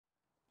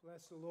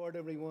Bless the Lord,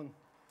 everyone.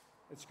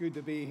 It's good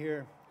to be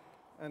here.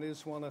 And I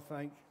just want to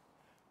thank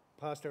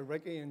Pastor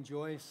Ricky and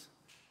Joyce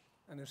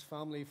and his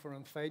family for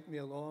inviting me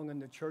along in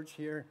the church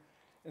here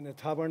in the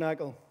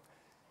Tabernacle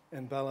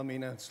in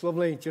Ballymena. It's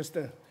lovely just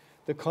to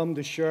come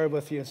to share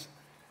with you.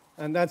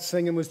 And that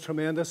singing was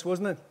tremendous,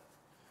 wasn't it?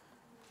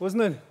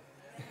 Wasn't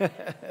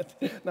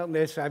it? Not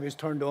unless I was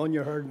turned on,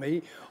 you heard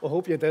me. I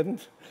hope you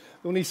didn't.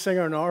 The only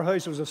singer in our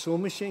house was a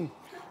sewing machine.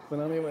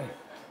 But anyway,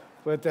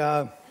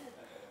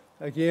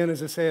 again,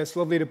 as I say, it's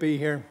lovely to be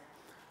here.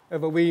 I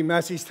have a wee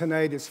message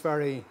tonight. It's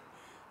very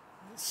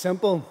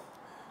simple,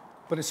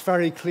 but it's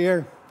very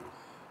clear,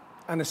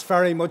 and it's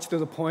very much to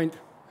the point.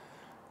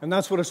 And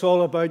that's what it's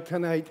all about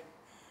tonight,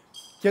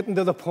 getting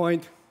to the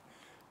point.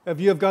 If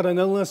you've got an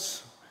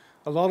illness,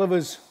 a lot of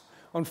us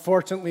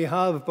unfortunately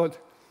have, but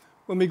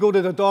when we go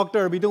to the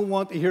doctor, we don't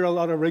want to hear a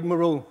lot of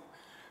rigmarole.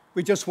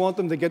 We just want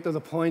them to get to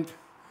the point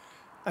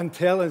and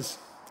tell us.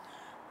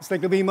 It's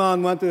like the wee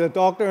man went to the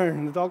doctor,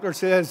 and the doctor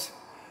says,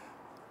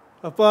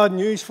 "I've bad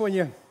news for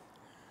you."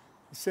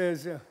 He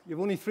says,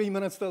 "You've only 3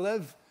 minutes to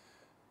live."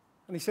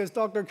 And he says,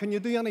 "Doctor, can you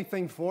do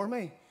anything for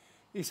me?"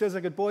 He says, "I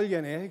could boil you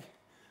an egg."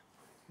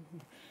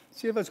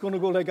 See if it's going to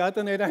go like that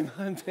tonight.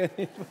 I'm telling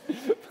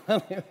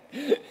you.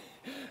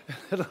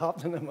 It'll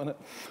happen in a minute.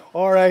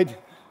 All right.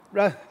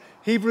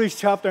 Hebrews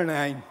chapter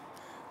 9.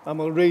 And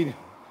we'll read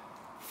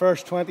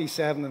verse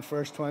 27 and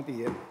verse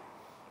 28.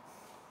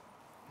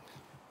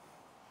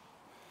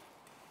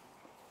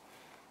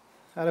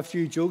 I had a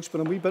few jokes, but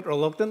I'm a wee bit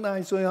reluctant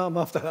now, so I am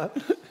after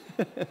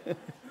that.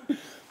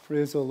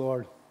 Praise the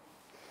Lord.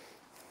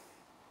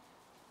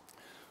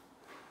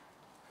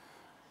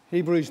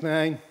 Hebrews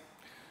 9,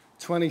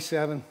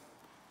 27.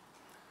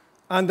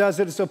 And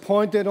as it is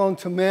appointed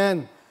unto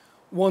men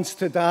once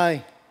to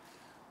die,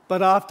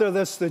 but after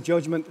this the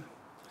judgment.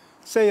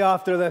 Say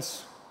after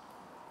this.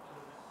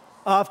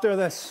 After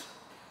this,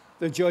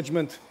 the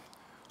judgment.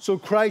 So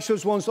Christ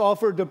was once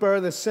offered to bear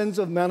the sins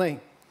of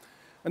many,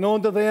 and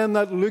unto them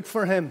that look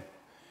for him,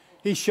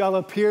 he shall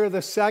appear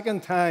the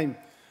second time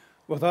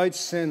without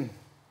sin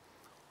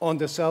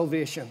unto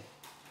salvation.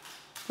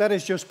 Let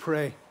us just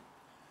pray.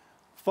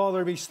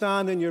 Father, we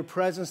stand in your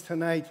presence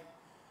tonight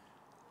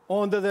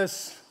under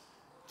this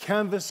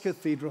canvas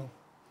cathedral.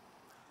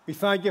 We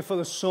thank you for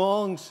the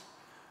songs,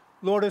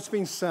 Lord, that's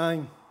been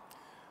sang.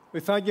 We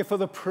thank you for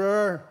the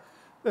prayer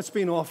that's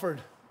been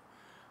offered.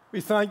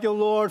 We thank you,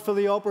 Lord, for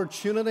the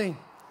opportunity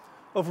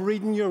of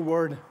reading your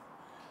word.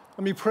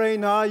 And we pray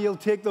now you'll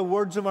take the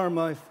words of our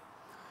mouth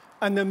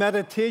and the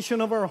meditation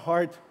of our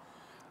heart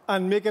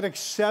and make it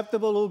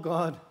acceptable, O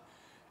God,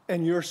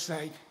 in your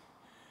sight.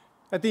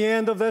 At the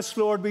end of this,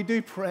 Lord, we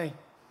do pray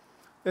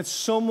that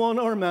someone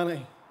or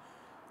many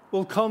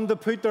will come to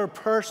put their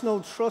personal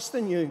trust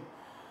in you.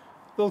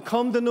 They'll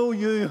come to know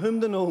you,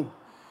 whom to know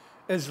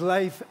is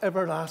life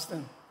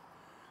everlasting.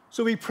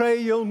 So we pray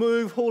you'll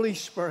move, Holy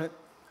Spirit,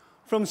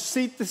 from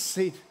seat to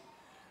seat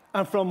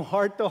and from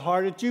heart to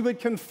heart, that you would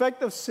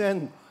convict of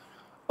sin,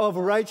 of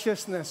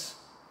righteousness,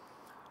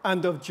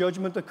 and of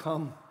judgment to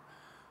come.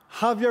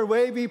 Have your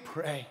way, we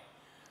pray,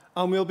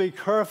 and we'll be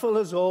careful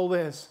as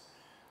always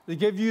to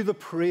give you the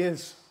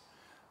praise,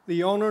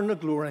 the honor, and the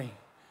glory.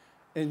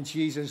 In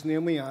Jesus'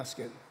 name we ask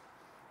it.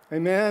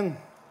 Amen.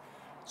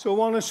 So I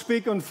want to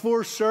speak on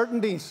 4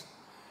 certainties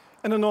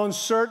in an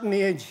uncertain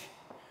age.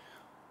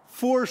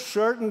 4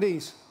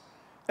 certainties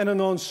in an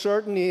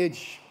uncertain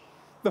age.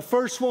 The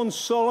first one,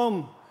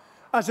 solemn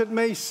as it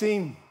may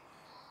seem,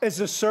 is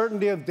the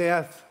certainty of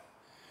death.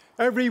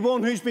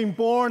 Everyone who's been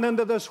born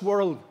into this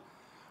world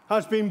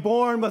has been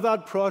born with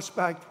that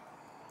prospect.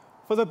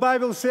 For the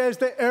Bible says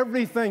that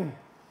everything,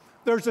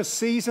 there's a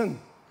season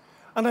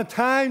and a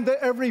time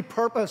to every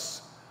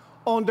purpose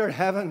under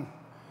heaven.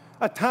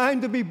 A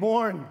time to be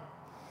born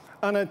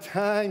and a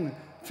time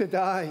to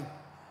die.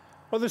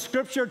 Well, the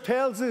scripture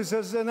tells us,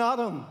 as in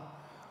Adam,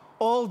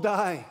 all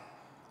die,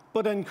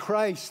 but in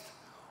Christ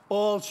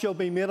all shall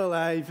be made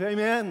alive.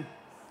 Amen.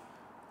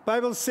 The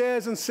Bible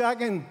says in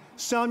 2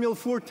 Samuel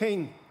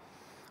 14,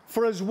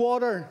 for as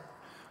water,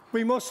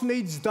 we must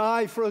needs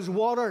die, for as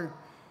water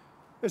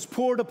is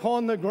poured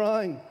upon the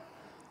ground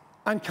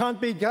and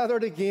can't be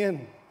gathered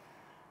again,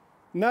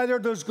 neither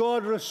does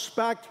God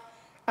respect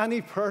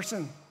any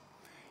person.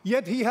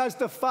 Yet he has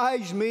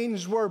devised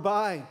means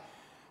whereby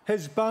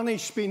his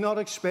banished be not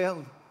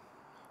expelled.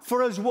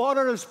 For as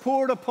water is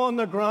poured upon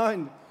the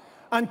ground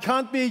and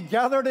can't be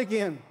gathered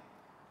again,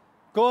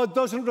 God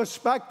doesn't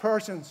respect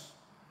persons.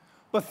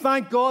 But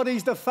thank God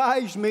he's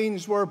devised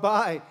means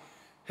whereby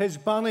his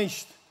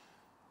banished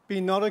be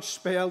not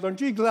expelled.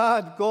 Aren't you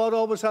glad God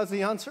always has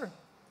the answer?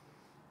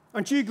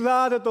 Aren't you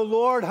glad that the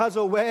Lord has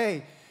a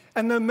way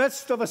in the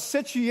midst of a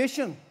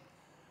situation?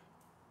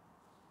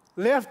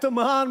 Left a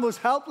man was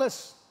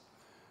helpless.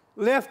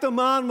 Left a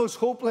man was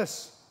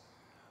hopeless.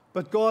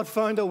 But God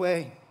found a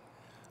way.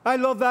 I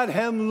love that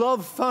hymn,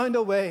 love found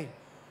a way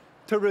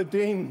to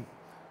redeem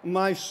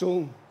my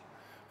soul.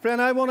 Friend,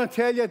 I want to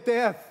tell you,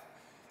 death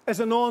is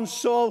an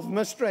unsolved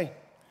mystery.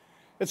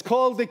 It's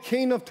called the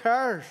King of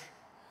Terrors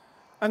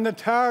and the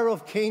Tower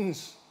of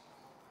Kings.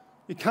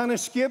 You can't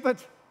escape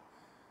it.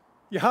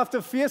 You have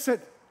to face it.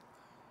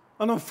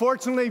 And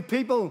unfortunately,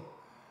 people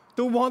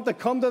don't want to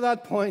come to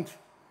that point.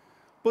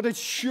 But it's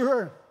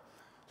sure.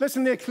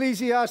 Listen to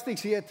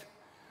Ecclesiastes 8.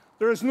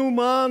 There is no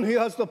man who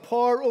has the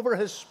power over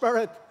his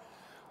spirit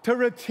to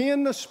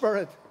retain the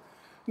spirit.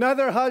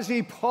 Neither has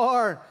he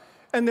power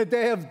in the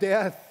day of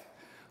death.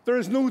 There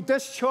is no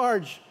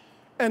discharge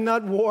in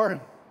that war.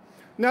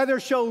 Neither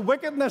shall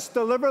wickedness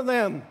deliver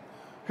them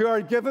who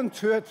are given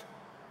to it.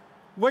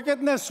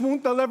 Wickedness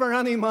won't deliver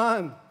any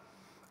man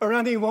or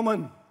any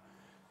woman.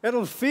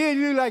 It'll fail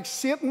you like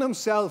Satan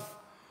himself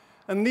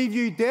and leave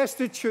you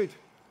destitute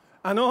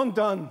and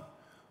undone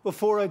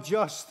before a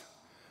just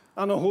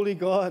and a holy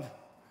God.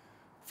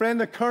 Friend,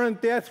 the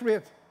current death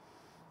rate,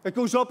 it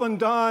goes up and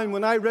down.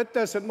 When I read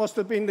this, it must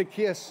have been the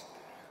case.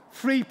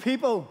 3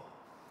 people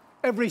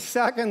every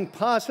second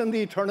pass into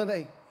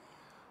eternity.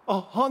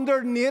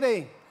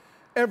 180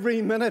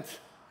 every minute.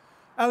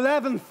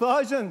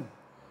 11,000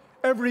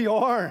 every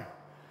hour.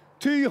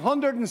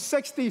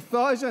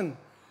 260,000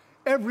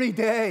 every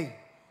day.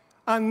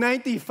 And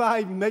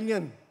 95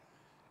 million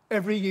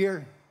every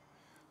year.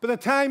 By the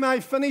time I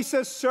finish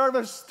this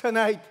service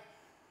tonight,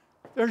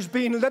 there's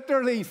been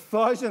literally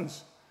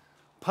thousands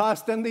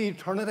passed into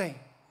eternity.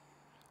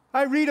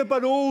 I read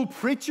about old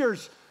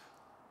preachers,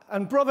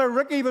 and Brother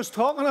Ricky was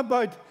talking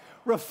about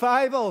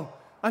revival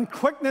and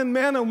quickening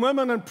men and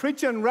women and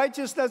preaching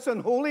righteousness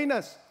and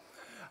holiness.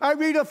 I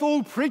read of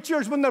old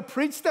preachers when they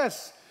preached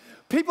this.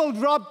 People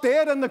dropped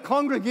dead in the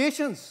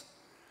congregations.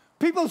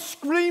 People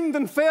screamed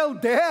and fell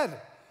dead.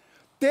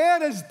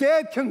 Dead as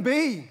dead can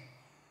be.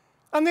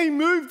 And they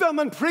moved them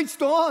and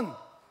preached on.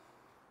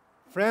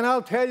 Friend,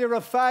 I'll tell you,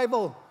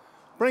 revival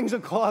brings a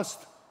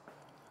cost.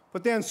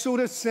 But then so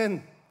does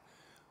sin.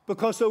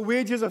 Because the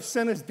wages of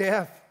sin is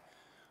death.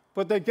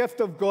 But the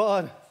gift of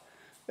God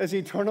is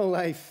eternal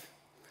life.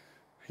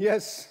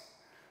 Yes,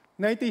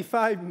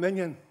 95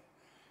 million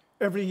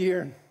every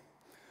year.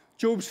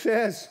 Job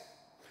says,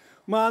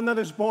 man that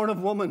is born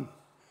of woman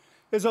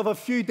is of a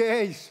few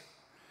days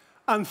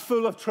and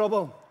full of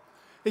trouble.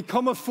 He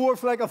cometh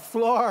forth like a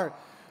flower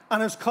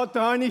and is cut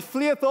down. He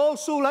fleeth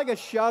also like a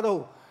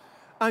shadow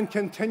and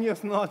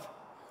continueth not.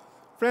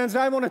 Friends,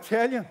 I want to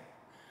tell you,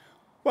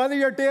 whether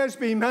your days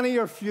be many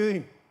or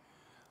few,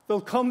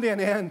 they'll come to an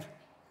end.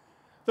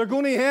 They're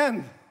going to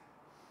end.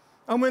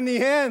 And when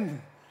they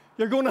end,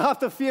 you're going to have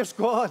to face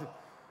God.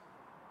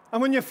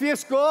 And when you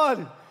face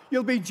God,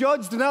 you'll be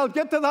judged, and I'll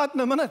get to that in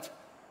a minute.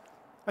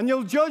 And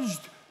you'll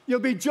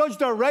be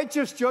judged a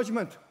righteous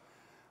judgment,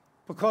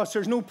 because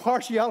there's no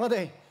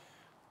partiality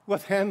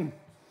with him.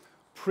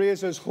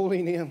 Praise his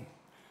holy name.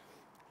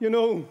 You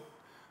know,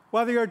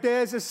 whether your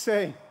days, as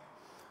say,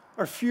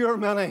 are few or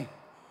many,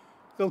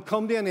 they'll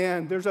come to an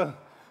end. There's an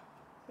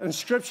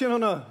inscription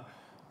on a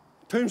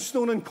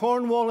tombstone in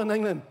Cornwall in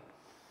England,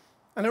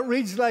 and it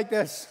reads like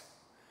this: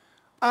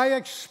 I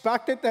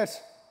expected this,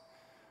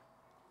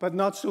 but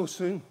not so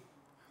soon.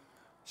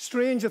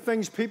 Strange the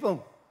things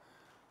people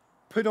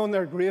put on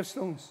their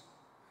gravestones.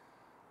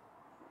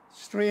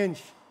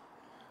 Strange.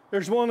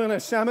 There's one in a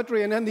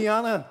cemetery in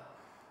Indiana,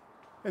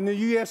 in the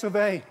US of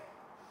A.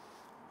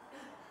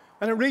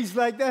 And it reads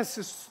like this.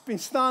 It's been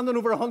standing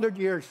over 100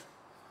 years.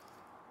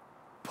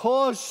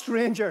 Pause,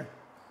 stranger,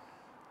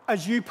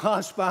 as you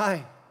pass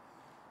by.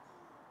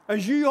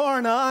 As you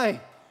are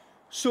now,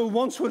 so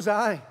once was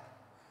I.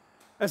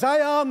 As I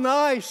am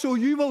now, so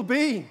you will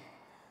be.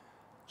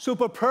 So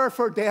prepare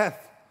for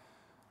death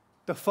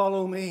to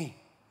follow me.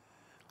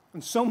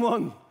 And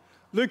someone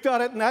looked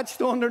at it and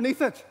etched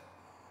underneath it,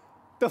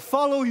 to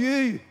follow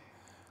you,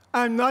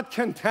 I'm not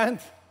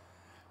content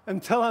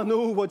until I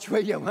know which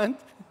way you went.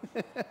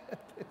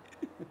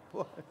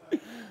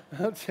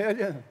 I'll tell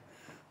you,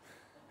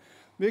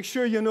 make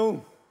sure you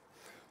know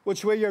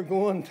which way you're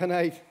going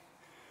tonight.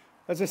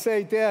 As I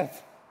say,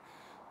 death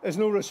is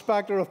no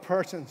respecter of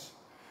persons,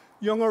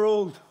 young or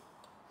old.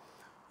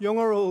 Young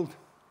or old.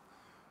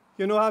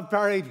 You know, I've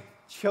buried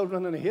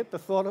children, and I hate the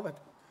thought of it.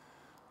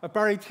 I've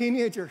buried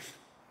teenagers.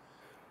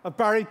 I've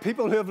buried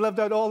people who have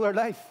lived out all their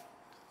life.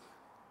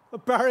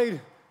 I've buried,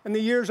 in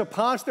the years I've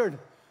pastored,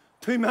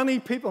 too many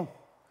people.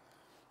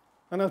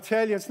 And I'll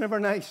tell you, it's never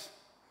nice.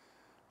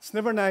 It's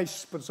never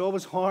nice, but it's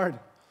always hard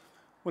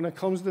when it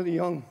comes to the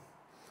young.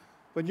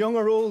 But young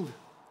or old,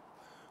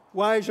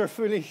 wise or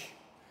foolish,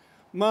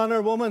 man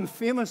or woman,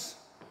 famous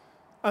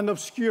and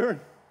obscure,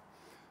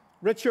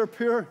 rich or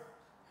poor,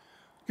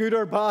 good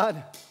or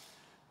bad,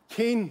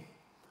 keen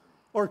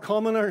or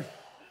commoner,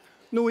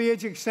 no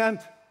age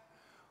exempt,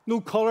 no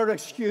colour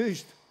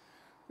excused.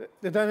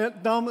 The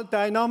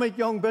dynamic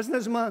young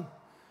businessman,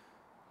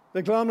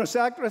 the glamorous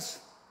actress,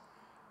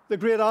 the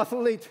great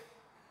athlete,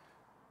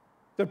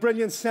 the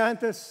brilliant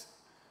scientist,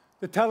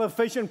 the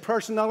television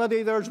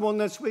personality, there's one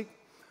this week,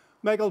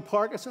 Michael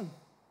Parkinson,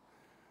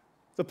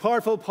 the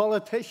powerful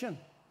politician.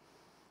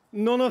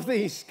 None of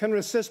these can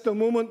resist the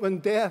moment when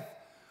death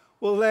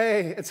will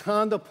lay its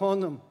hand upon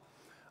them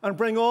and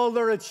bring all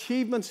their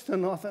achievements to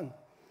nothing.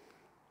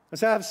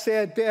 As I have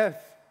said,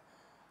 death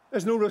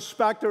is no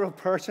respecter of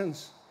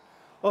persons,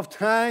 of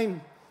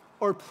time,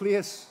 or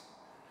place.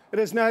 It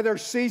is neither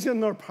season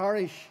nor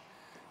parish.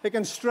 It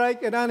can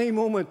strike at any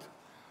moment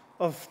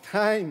of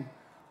time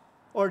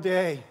or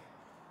day,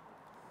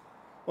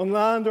 on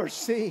land or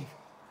sea,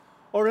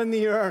 or in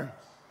the air.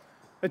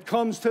 It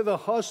comes to the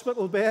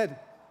hospital bed,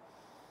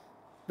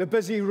 the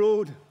busy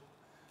road,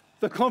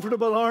 the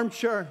comfortable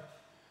armchair,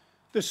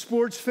 the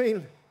sports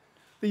field,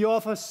 the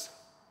office.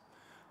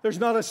 There's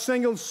not a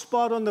single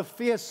spot on the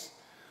face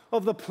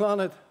of the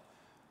planet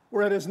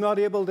where it is not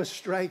able to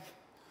strike.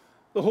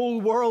 The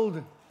whole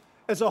world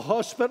is a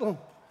hospital,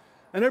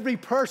 and every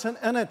person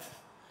in it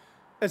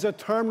is a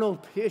terminal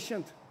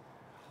patient.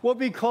 What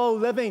we call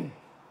living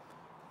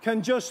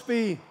can just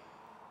be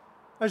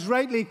as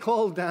rightly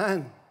called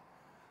dying.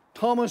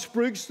 Thomas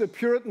Brooks, the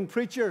Puritan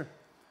preacher,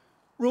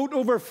 wrote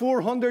over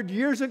 400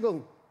 years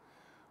ago,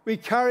 we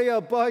carry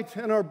about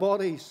in our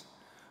bodies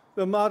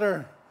the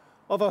matter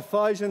of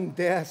 1,000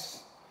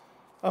 deaths,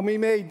 and we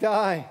may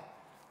die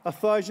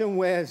 1,000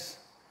 ways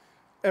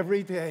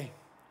every day.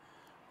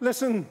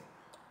 Listen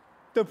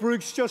to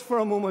Brooks just for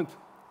a moment,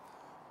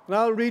 and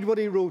I'll read what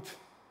he wrote.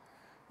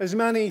 As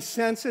many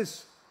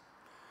senses,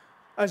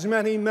 as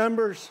many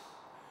members,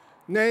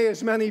 nay,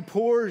 as many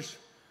pores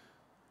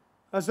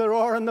as there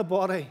are in the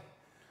body,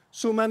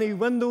 so many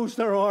windows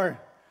there are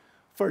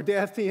for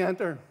death to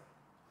enter.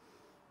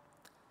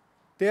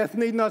 Death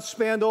need not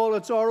spend all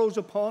its arrows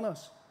upon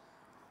us.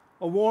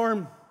 A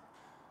worm,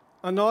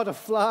 a knot, a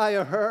fly,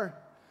 a hair,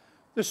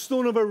 the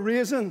stone of a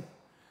raisin,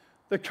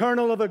 the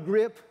kernel of a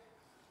grape,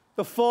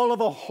 the fall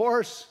of a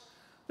horse,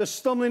 the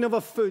stumbling of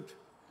a foot,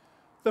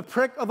 the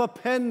prick of a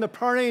pin, the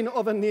paring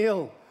of a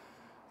nail,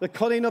 the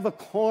cutting of a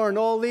corn,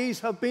 all these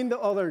have been to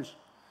others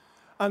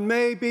and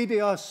may be to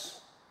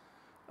us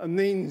the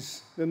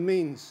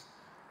means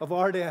of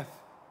our death.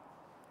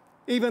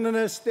 Even in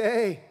this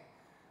day,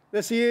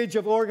 this age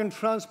of organ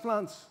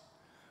transplants,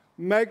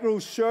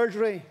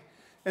 microsurgery,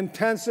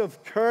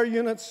 intensive care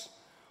units,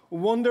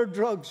 wonder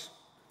drugs.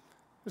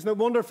 Isn't it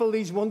wonderful,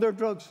 these wonder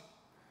drugs?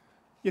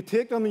 You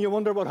take them and you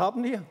wonder what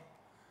happened to you.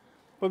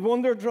 But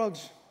wonder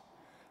drugs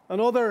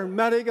and other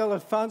medical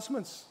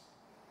advancements,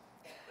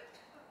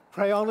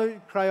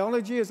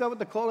 cryology, is that what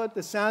they call it?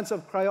 The science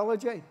of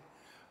cryology.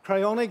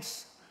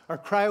 Cryonics or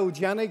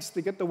cryogenics,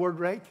 to get the word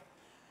right.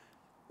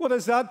 What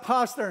is that,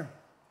 Pastor?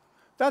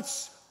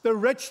 That's the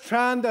rich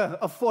trying to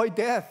avoid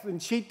death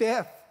and cheat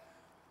death.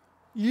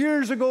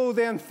 Years ago,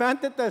 they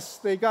invented this.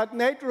 They got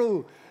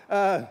liquid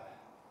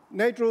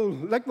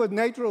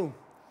nitro,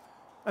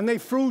 and they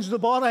froze the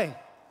body.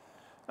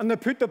 And they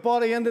put the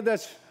body into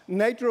this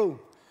nitro.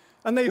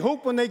 And they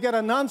hope when they get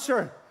an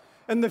answer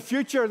in the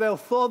future, they'll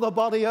thaw the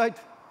body out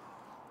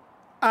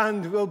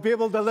and we'll be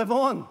able to live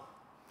on.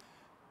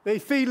 They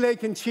feel they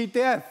can cheat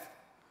death.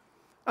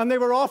 And they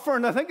were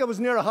offering, I think it was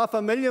near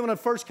 $500,000 when it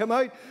first came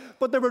out,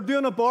 but they were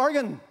doing a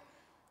bargain.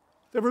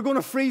 They were going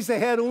to freeze the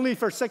head only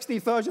for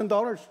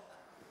 $60,000.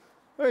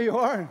 There you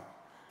are.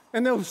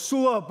 And they'll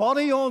sew a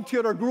body onto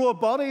it or grow a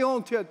body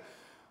onto it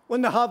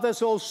when they have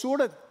this all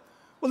sorted.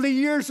 Well, the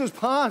years has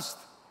passed.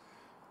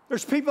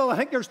 There's people, I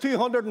think there's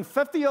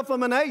 250 of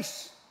them in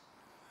ice.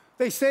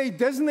 They say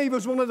Disney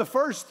was one of the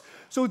first,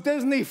 so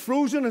Disney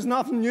frozen is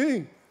nothing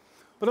new.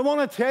 But I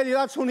want to tell you,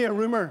 that's only a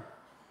rumor.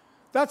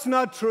 That's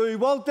not true.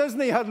 Walt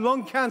Disney had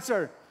lung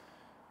cancer,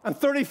 and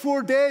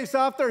 34 days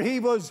after he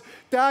was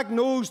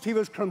diagnosed, he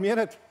was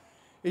cremated.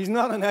 He's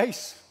not in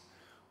ice.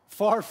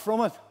 Far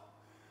from it.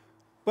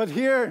 But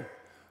here,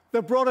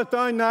 they brought it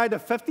down now to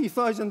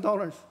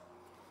 $50,000.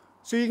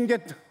 So you can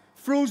get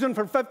frozen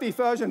for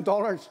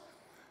 $50,000.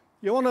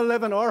 You want to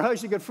live in our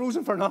house, you get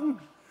frozen for nothing.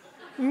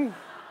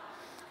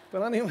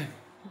 But anyway,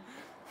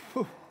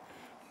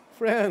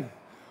 friend,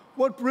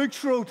 what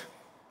Brooks wrote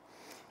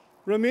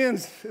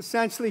remains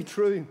essentially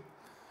true.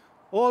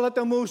 All that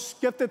the most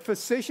gifted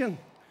physician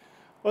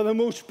or the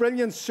most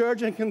brilliant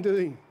surgeon can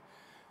do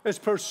is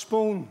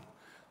postpone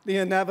the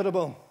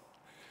inevitable.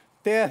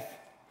 Death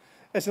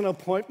is an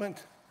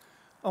appointment,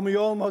 and we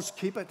all must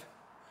keep it.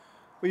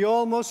 We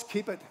all must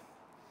keep it.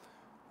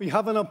 We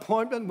have an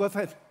appointment with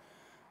it.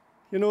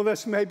 You know,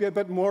 this may be a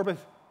bit morbid,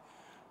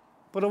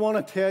 but I want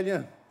to tell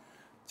you,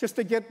 just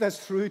to get this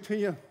through to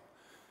you,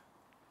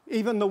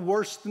 even the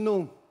worst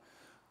know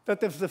that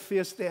they've to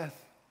face death.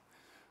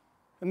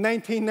 In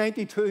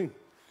 1992,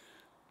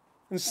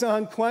 in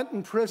San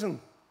Quentin prison,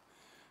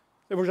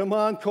 there was a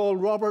man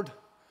called Robert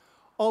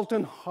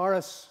Alton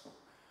Harris.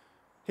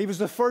 He was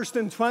the first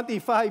in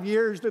 25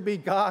 years to be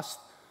gassed.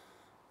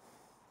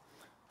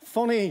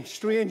 Funny,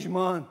 strange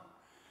man.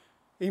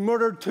 He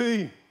murdered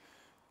 2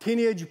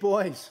 teenage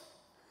boys.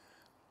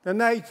 The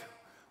night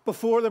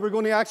before they were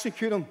going to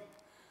execute him,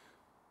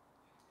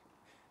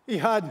 he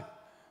had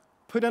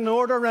put an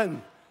order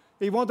in.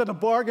 He wanted a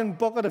bargain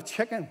bucket of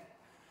chicken,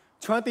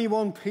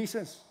 21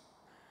 pieces,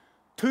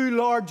 2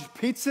 large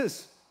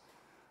pizzas,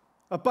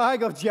 a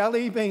bag of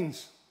jelly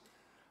beans,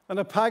 and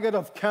a packet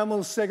of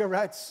Camel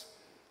cigarettes.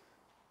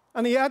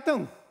 And he ate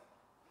them.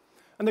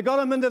 And they got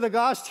him into the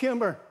gas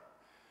chamber.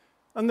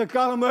 And they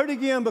got him out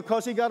again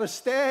because he got to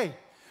stay.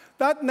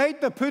 That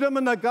night they put him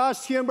in the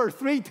gas chamber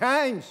 3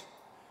 times.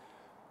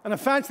 And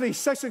eventually,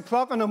 6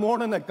 o'clock in the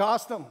morning, they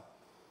gassed him.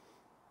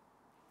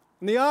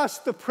 And they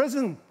asked the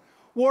prison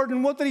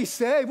warden, what did he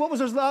say? What was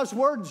his last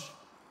words?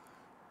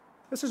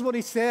 This is what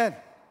he said.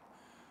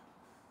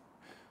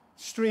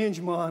 Strange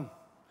man,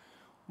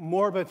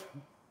 morbid.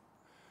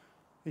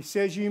 He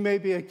says, you may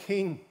be a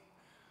king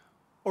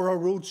or a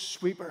road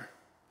sweeper,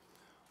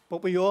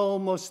 but we all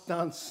must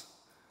dance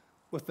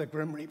with the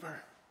Grim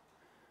Reaper.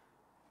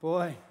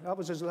 Boy, that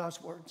was his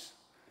last words.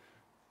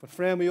 But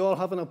friend, we all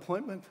have an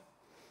appointment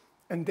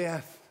in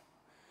death,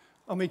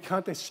 and we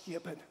can't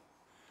escape it.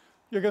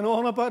 You're going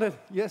on about it,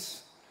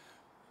 yes,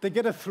 to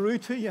get it through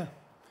to you,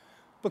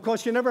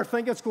 because you never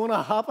think it's going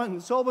to happen.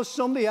 It's always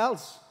somebody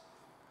else.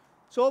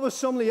 It's always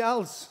somebody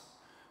else.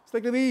 It's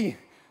like the wee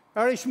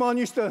Irishman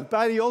used to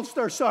buy the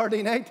Ulster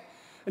Saturday night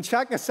and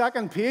check the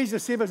second page to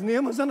see if his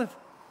name was in it. Do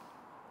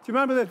you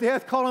remember the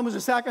death column was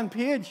the second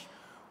page?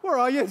 Where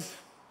are you?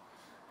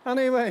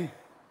 Anyway,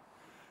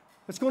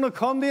 it's going to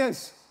come to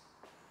us.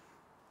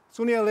 It's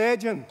only a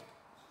legend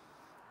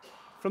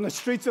from the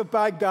streets of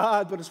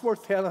Baghdad, but it's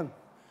worth telling.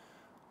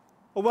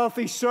 A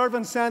wealthy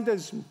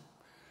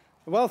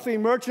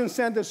merchant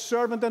sent his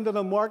servant into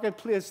the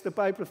marketplace to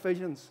buy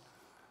provisions.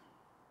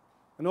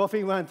 And off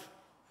he went.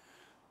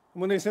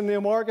 And when he's in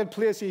the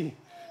marketplace, he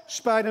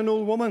spied an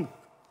old woman.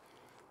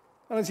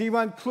 And as he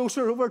went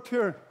closer over to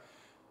her,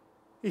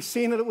 he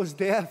seen that it was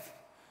death.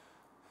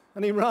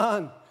 And he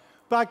ran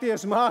back to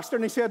his master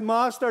and he said,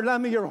 Master,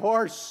 lend me your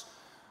horse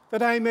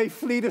that I may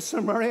flee to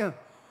Samaria.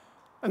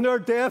 And their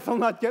death will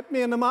not get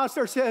me. And the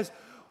master says,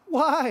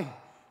 why?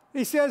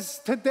 He says,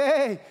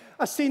 today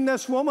I seen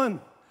this woman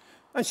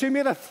and she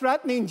made a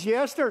threatening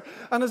gesture.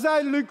 And as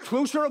I looked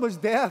closer, it was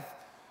death.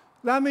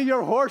 Lend me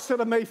your horse that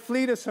I may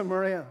flee to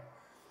Samaria.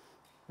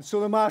 And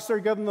so the master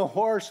gave him the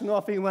horse and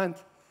off he went.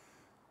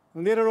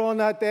 And later on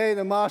that day,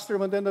 the master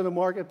went into the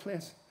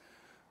marketplace.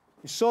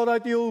 He sought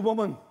out the old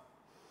woman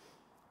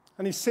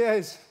and he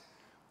says,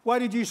 why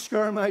did you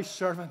scare my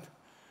servant?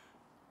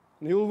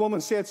 And the old woman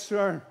said,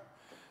 sir,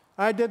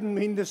 I didn't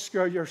mean to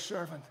scare your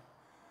servant.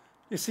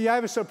 You see,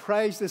 I was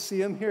surprised to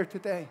see him here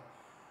today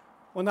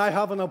when I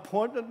have an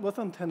appointment with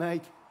him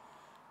tonight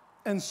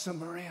in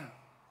Samaria.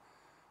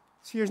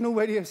 See, there's no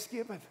way to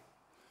escape it.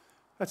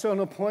 That's an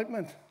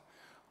appointment.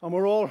 And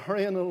we're all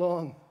hurrying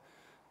along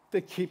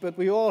to keep it.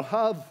 We all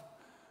have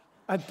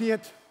a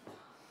date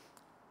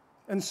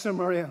in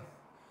Samaria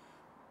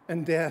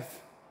in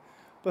death.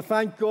 But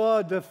thank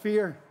God the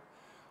fear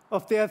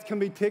of death can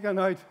be taken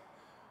out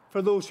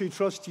for those who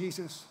trust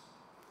Jesus.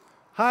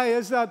 How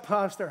is that,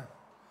 Pastor?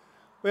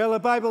 Well, the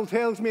Bible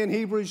tells me in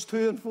Hebrews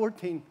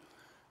 2:14,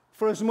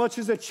 for as much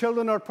as the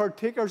children are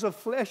partakers of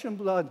flesh and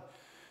blood,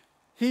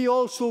 he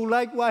also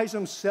likewise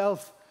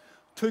himself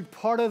took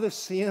part of the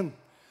same,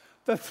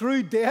 that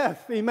through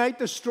death he might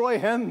destroy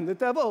him, the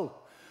devil,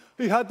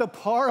 who had the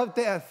power of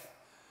death,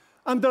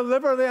 and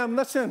deliver them,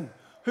 listen,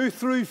 who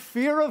through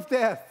fear of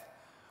death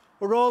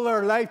were all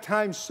their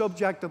lifetime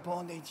subject to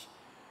bondage.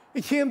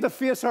 He came to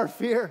face our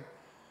fear.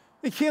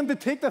 He came to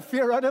take the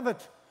fear out of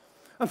it.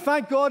 And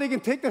thank God he can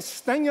take the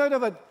sting out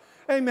of it.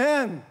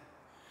 Amen.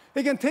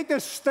 He can take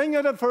the sting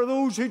out of it for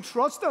those who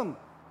trust him.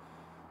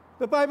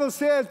 The Bible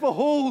says,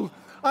 behold,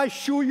 I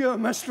show you a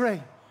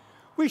mystery.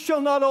 We shall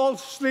not all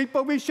sleep,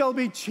 but we shall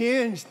be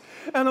changed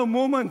in a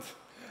moment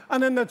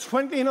and in the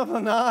twinkling of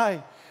an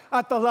eye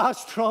at the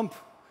last trump.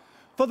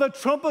 For the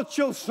trumpet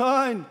shall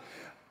sound,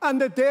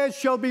 and the dead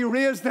shall be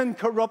raised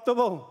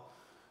incorruptible,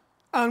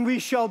 and we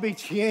shall be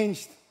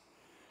changed.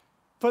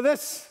 For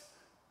this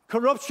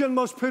corruption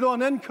must put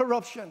on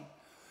incorruption,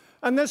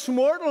 and this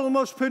mortal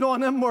must put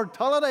on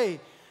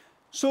immortality.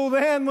 So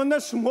then, when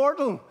this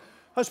mortal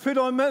has put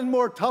on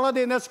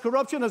immortality and this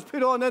corruption has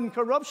put on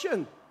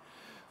incorruption,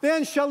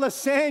 then shall the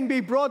saying be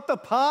brought to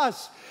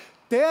pass,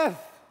 death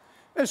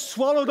is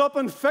swallowed up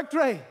in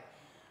victory.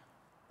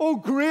 O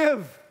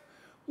grave,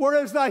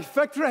 where is thy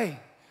victory?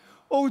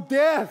 O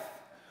death,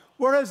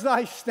 where is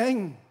thy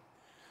sting?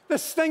 The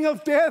sting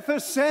of death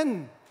is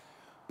sin,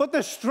 but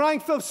the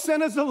strength of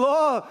sin is the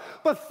law.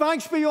 But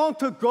thanks be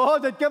unto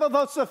God that giveth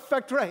us the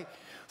victory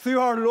through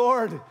our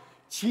Lord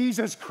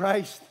Jesus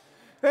Christ.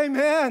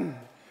 Amen.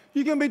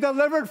 You can be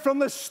delivered from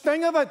the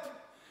sting of it,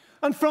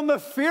 and from the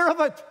fear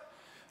of it,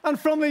 and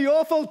from the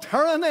awful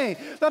tyranny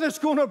that it's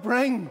going to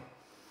bring.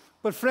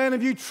 But friend,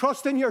 if you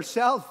trust in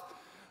yourself,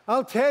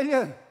 I'll tell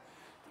you,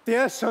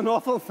 death's an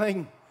awful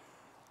thing.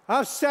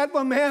 I've sat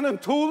with men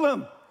and told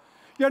them,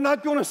 you're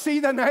not going to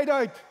see the night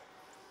out.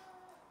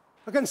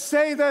 I can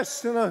say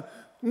this, and I'm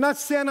not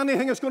saying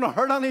anything that's going to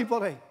hurt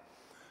anybody.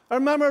 I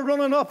remember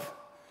running up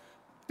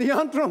the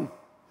Antrim,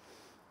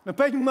 a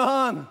big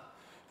man.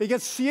 He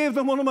gets saved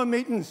in one of my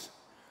meetings.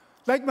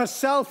 Like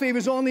myself, he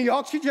was on the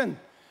oxygen.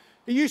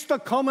 He used to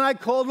come and I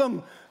called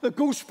them the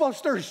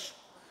Ghostbusters.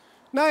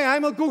 Now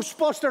I'm a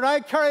Ghostbuster. I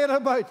carry it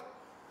about.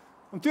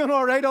 I'm doing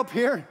all right up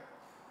here.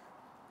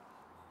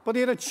 But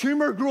he had a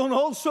tumor growing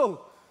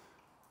also.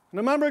 And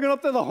I remember going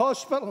up to the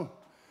hospital,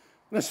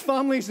 and his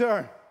family's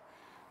there.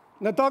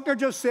 And the doctor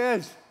just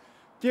says,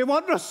 do you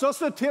want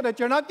resuscitated?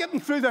 You're not getting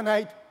through the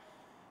night.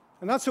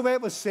 And that's the way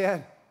it was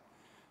said.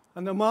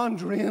 And the man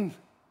drained.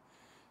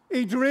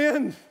 He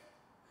drained.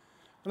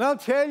 And I'll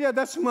tell you,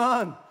 this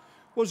man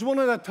was one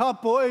of the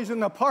top boys in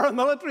the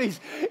paramilitaries.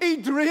 He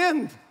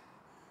drained.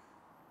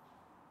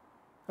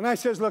 And I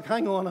says, look,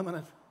 hang on a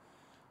minute.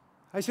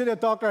 I said to the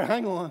doctor,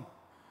 hang on.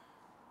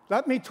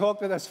 Let me talk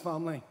to this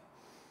family.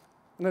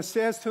 And I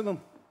says to them,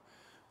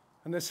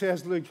 and I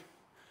says, look,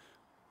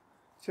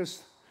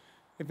 just,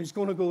 if he's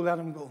going to go, let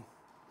him go.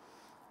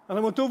 And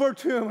I went over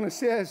to him and I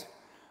says,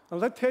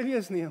 I'll tell you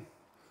his name.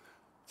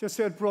 Just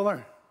said,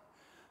 brother,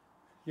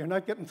 you're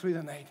not getting through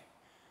the night.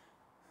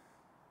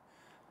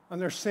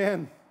 And they're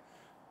saying,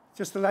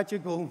 just to let you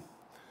go.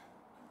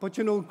 But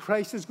you know,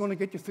 Christ is going to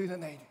get you through the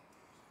night.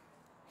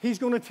 He's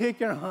going to take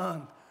your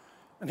hand.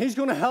 And he's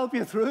going to help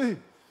you through.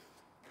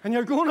 And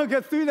you're going to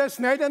get through this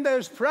night into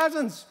his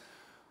presence.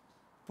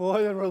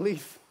 Boy, the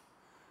relief.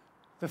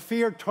 The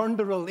fear turned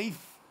to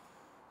relief.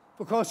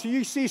 Because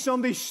you see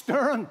somebody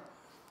stirring.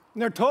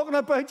 And they're talking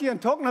about you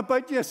and talking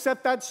about you as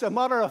if that's a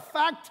matter of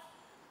fact.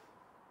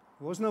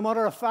 It wasn't a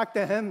matter of fact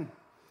to him.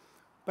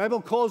 The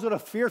Bible calls it a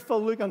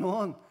fearful looking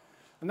on.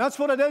 And that's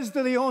what it is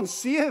to the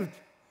unsaved.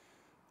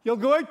 You'll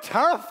go out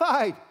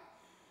terrified.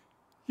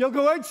 You'll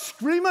go out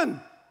screaming.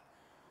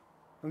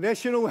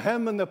 Unless you know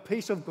him and the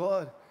peace of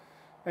God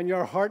in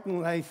your heart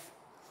and life.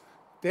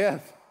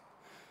 Death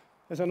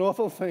is an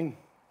awful thing.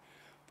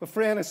 But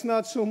friend, it's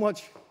not so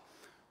much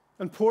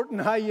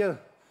important how you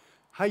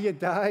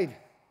died.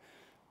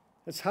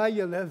 It's how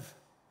you live.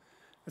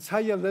 It's how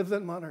you live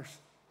that matters.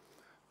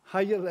 How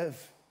you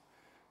live.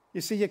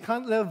 You see, you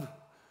can't live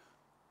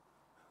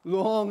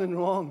long and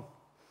wrong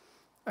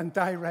and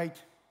die right.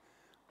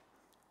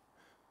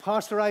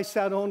 Pastor I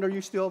sat under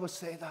used to always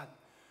say that.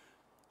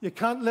 You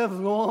can't live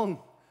long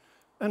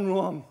and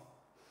wrong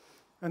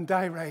and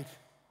die right.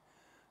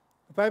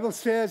 The Bible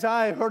says,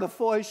 I heard a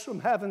voice from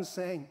heaven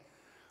saying,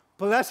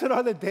 blessed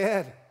are the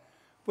dead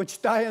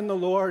which die in the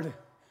Lord.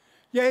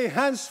 Yea,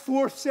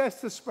 henceforth, says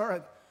the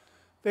Spirit,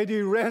 they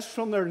do rest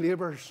from their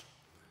labors,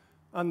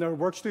 and their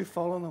works do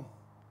follow them.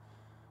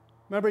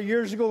 Remember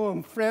years ago,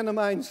 a friend of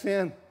mine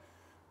saying,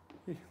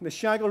 the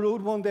Shankill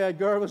Road one day, a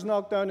girl was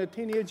knocked down, a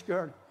teenage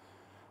girl.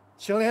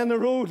 She lay on the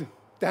road,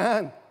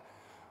 dying.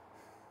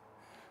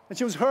 And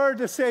she was heard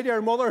to say to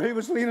her mother who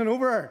was leaning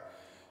over her,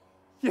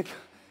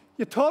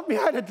 you taught me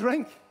how to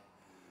drink.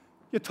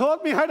 You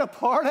taught me how to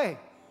party.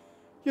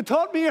 You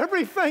taught me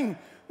everything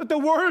that the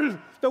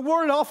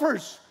world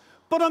offers.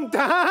 But I'm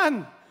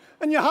dying,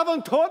 and you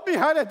haven't taught me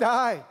how to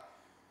die.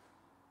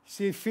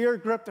 See, fear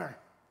gripped her.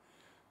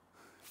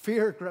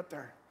 Fear gripped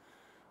her.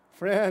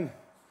 Friend,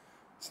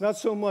 it's not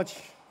so much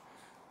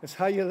as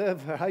how you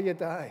live or how you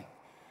die.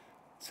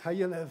 It's how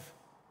you live.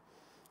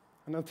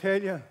 And I'll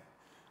tell you,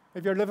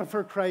 if you're living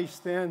for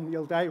Christ, then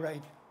you'll die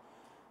right.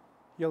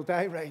 You'll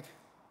die right.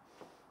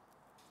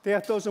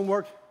 Death doesn't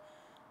work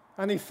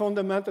any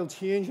fundamental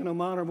change in a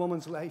man or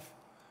woman's life.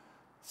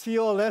 See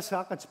all this,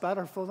 it's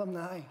better for them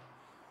now.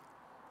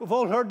 We've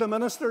all heard the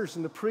ministers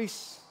and the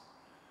priests,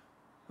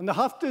 and they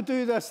have to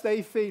do this,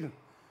 they feel.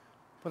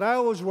 But I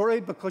always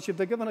worried because you have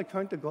to give an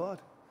account to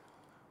God.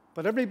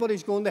 But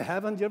everybody's going to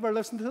heaven. Do you ever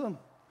listen to them?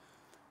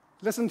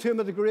 Listen to them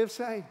at the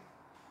graveside.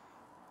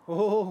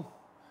 Oh,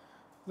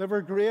 they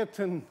were great,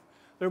 and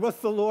they're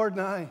with the Lord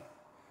now.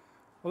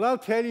 Well, I'll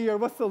tell you, you're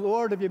with the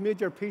Lord if you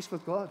made your peace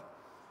with God.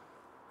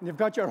 And you've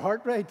got your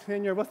heart right,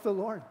 and you're with the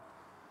Lord.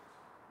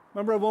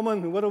 Remember a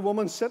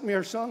woman sitting with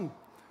her son.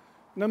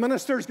 And the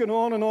minister's going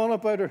on and on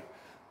about her,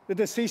 the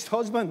deceased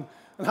husband,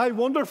 and how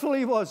wonderful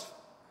he was.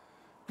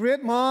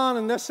 Great man,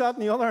 and this, that,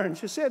 and the other. And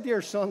she said to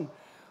her son,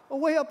 oh,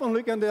 way up and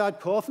look into that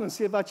coffin and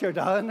see if that's your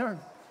dad in there.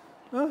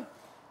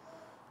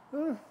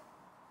 Huh?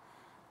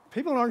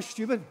 People aren't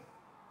stupid.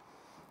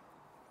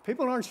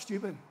 People aren't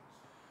stupid.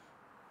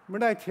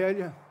 When I tell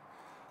you,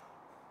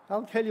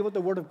 I'll tell you what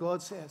the Word of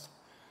God says.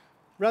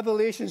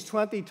 Revelations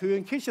 22,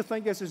 in case you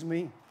think this is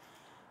me, in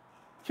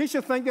case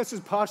you think this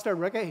is Pastor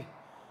Ricky,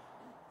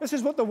 this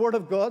is what the Word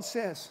of God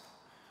says.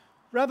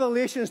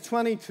 Revelations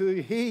 22,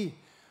 he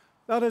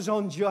that is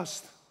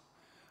unjust,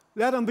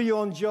 let him be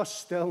unjust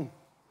still.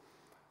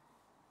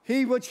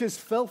 He which is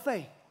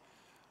filthy,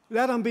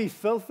 let him be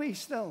filthy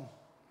still.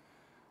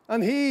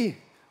 And he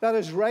that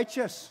is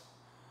righteous,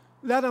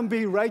 let him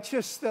be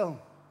righteous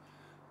still.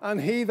 And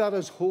he that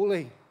is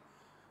holy,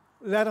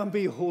 let him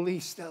be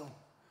holy still.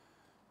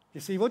 You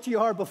see, what you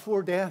are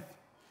before death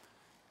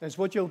is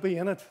what you'll be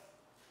in it.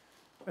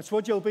 It's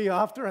what you'll be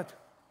after it.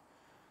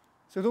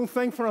 So don't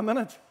think for a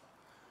minute.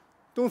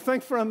 Don't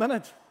think for a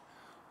minute,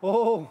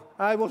 oh,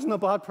 I wasn't a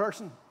bad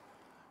person.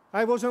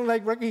 I wasn't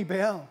like Ricky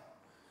Bell.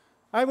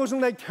 I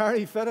wasn't like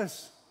Terry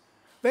Fittis.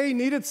 They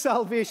needed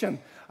salvation.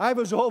 I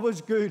was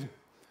always good.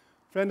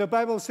 Friend, the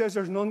Bible says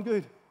there's none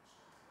good.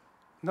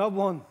 Not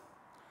one.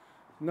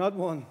 Not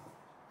one.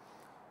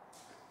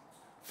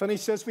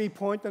 Finish this wee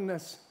point on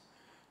this.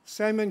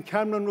 Simon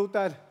Cameron wrote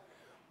that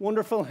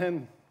wonderful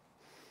hymn.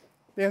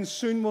 Then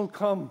soon will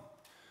come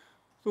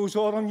those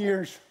autumn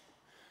years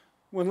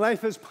when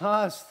life is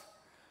past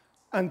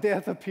and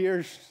death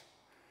appears.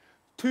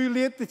 Too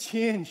late to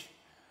change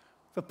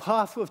the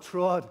path we've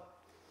trod.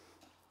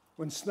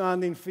 when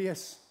standing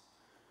face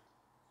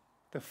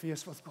to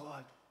face with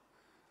God.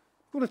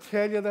 I'm going to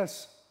tell you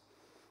this.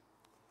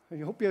 I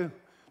hope you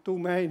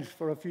don't mind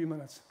for a few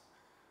minutes.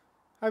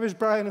 I was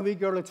burying a wee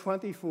girl at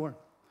 24.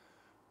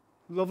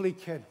 Lovely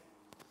kid.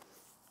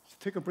 She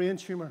took a brain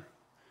tumor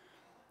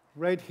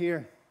right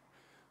here.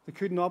 They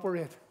couldn't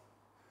operate.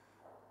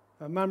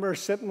 I remember her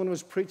sitting when I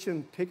was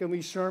preaching, taking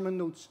wee sermon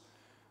notes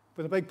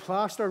with a big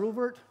plaster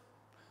over it.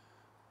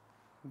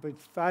 About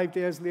 5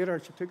 days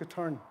later, she took a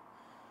turn.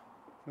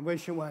 And away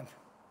she went.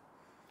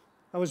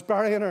 I was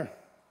burying her.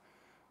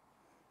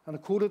 And I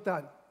quoted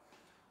that.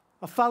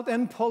 I felt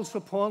impulse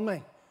upon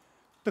me.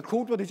 The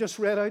quote what I just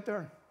read out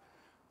there.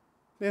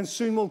 Then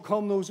soon will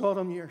come those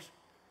autumn years,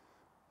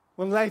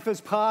 when life is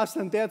past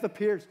and death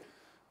appears.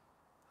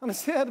 And I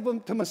said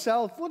to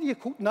myself, what are you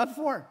quoting that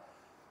for?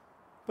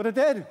 But I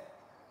did.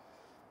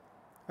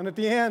 And at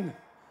the end,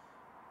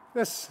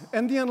 this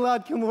Indian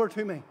lad came over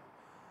to me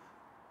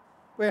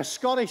with a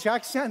Scottish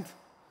accent,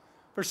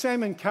 for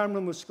Simon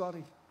Cameron was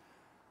Scottish.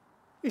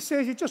 He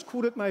says, you just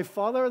quoted my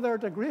father there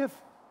at the grave.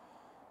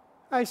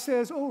 I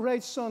says, oh,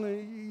 right, son,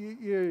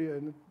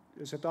 you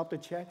is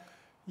adopted child?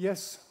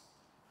 Yes.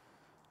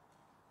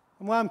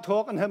 And while I'm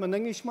talking to him, an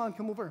Englishman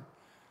come over.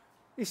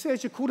 He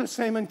says, you quoted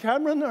Simon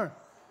Cameron there.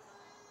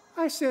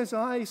 I says,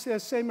 aye. He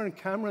says, Simon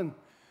Cameron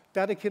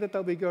dedicated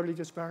that wee girl he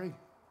just buried.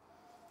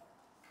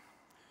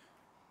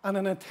 And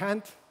in a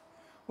tent,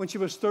 when she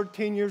was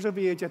 13 years of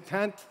age, a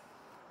tent,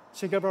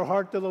 she gave her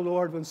heart to the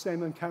Lord when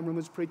Simon Cameron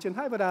was preaching.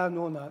 How would I have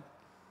known that?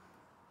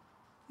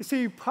 You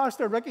see,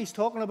 Pastor Ricky's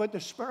talking about the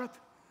Spirit.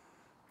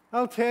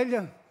 I'll tell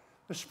you,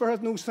 the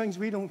Spirit knows things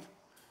we don't.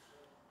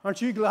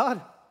 Aren't you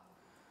glad?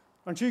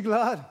 Aren't you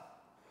glad?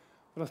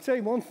 But I'll tell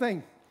you one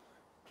thing.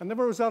 I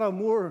never was at a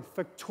more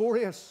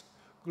victorious,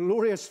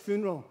 glorious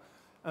funeral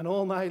in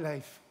all my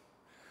life.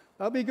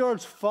 That wee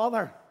girl's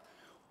father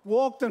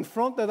walked in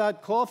front of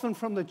that coffin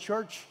from the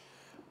church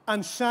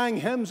and sang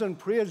hymns and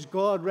praised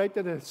God right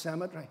to the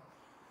cemetery.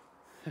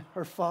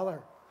 Her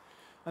father.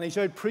 And he's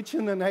out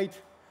preaching the night.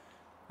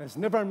 Has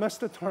never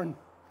missed a turn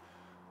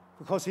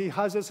because he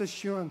has this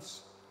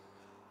assurance,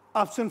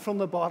 absent from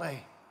the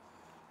body,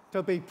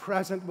 to be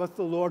present with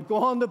the Lord. Go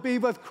on to be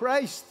with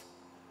Christ,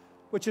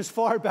 which is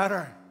far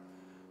better.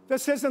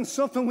 This isn't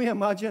something we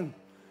imagine.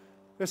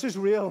 This is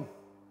real.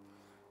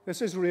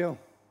 This is real.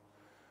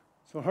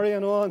 So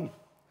hurrying on.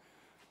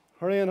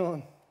 Hurrying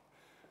on.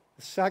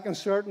 The second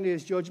certainty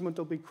is judgment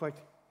will be quick.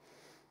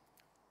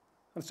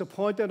 And it's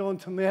appointed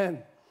unto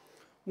men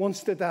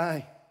once to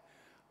die,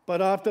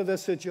 but after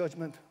this a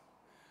judgment.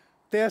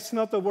 Death's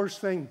not the worst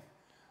thing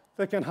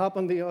that can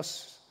happen to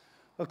us.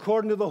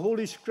 According to the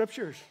Holy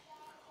Scriptures,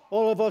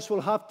 all of us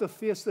will have to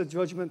face the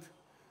judgment.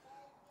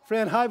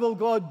 Friend, how will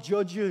God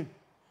judge you?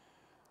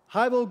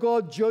 How will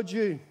God judge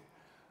you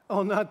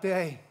on that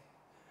day?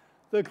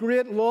 The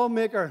great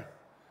lawmaker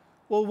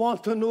will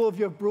want to know if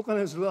you've broken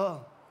his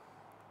law.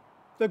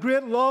 The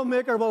great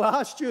lawmaker will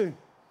ask you,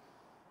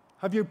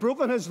 have you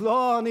broken his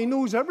law? And he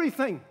knows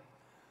everything.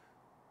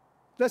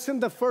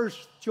 Listen to 1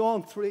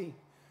 John 3.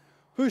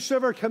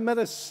 Whosoever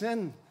committeth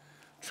sin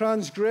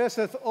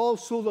transgresseth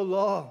also the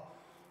law.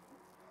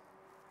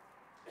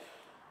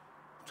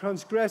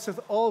 Transgresseth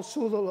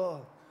also the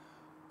law.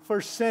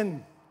 For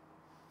sin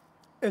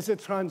is a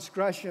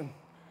transgression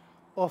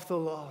of the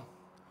law.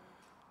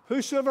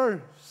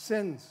 Whosoever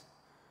sins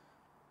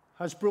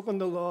has broken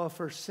the law,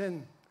 for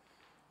sin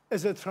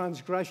is a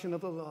transgression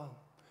of the law.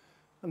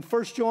 And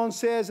 1 John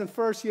says in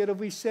verse 8, if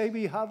we say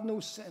we have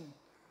no sin,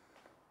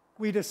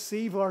 we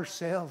deceive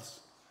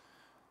ourselves,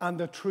 and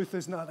the truth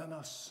is not in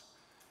us.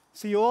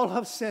 See, all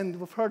have sinned.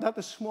 We've heard that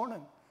this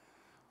morning.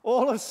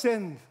 All have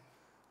sinned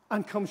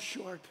and come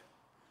short.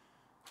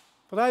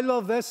 But I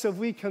love this, if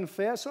we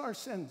confess our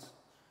sins,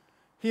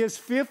 he is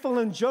faithful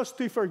and just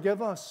to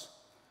forgive us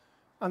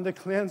and to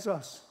cleanse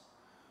us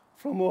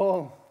from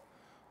all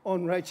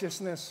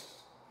unrighteousness.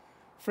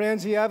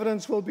 Friends, the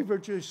evidence will be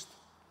produced.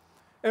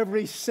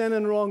 Every sin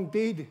and wrong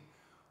deed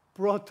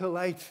brought to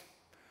light.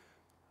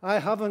 I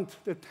haven't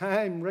the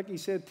time. Ricky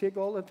said take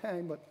all the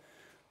time, but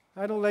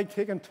I don't like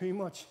taking too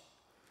much.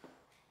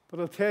 But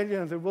I'll tell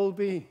you, there will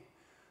be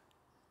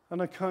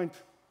an account.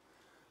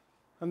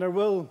 And there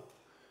will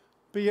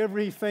be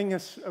everything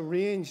is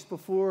arranged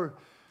before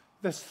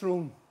this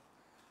throne.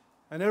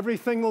 And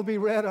everything will be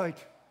read out.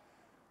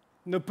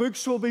 And the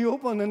books will be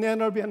opened, and then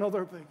there'll be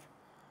another book.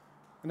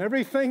 And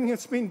everything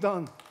that's been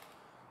done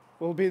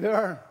will be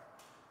there.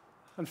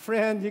 And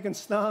friend, you can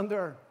stand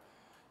there.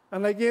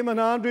 And like Eamon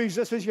Andrews,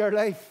 this is your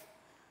life.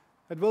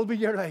 It will be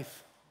your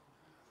life.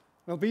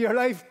 It'll be your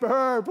life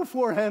bare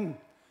before him.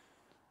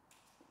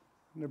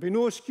 And there'll be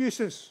no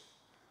excuses.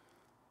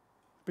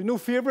 There'll be no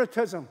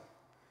favoritism.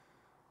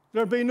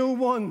 There'll be no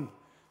one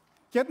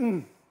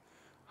getting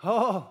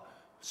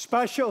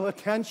special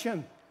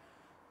attention,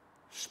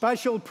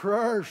 special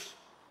prayers.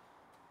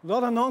 A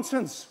lot of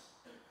nonsense.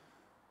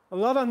 A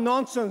lot of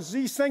nonsense.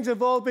 These things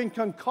have all been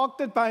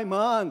concocted by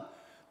man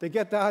to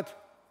get that.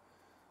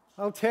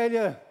 I'll tell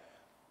you,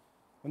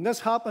 when this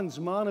happens,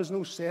 man has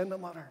no say in the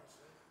matter.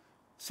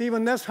 See,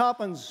 when this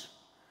happens,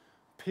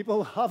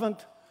 People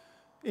haven't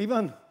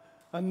even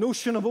a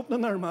notion of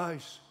opening their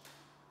mouths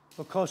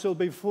because they'll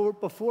be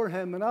before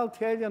him. And I'll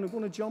tell you, and I'm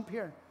going to jump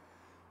here.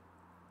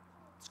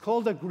 It's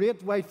called the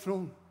Great White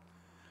Throne.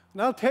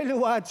 And I'll tell you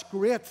why it's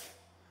great.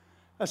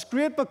 It's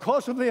great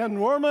because of the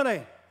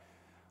enormity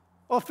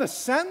of the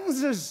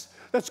sentences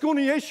that's going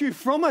to issue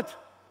from it.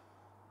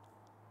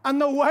 And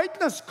the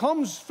whiteness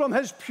comes from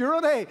his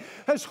purity,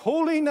 his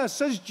holiness,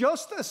 his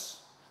justice.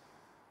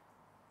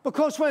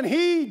 Because when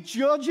he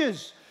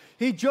judges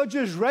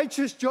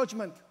righteous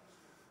judgment.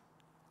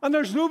 And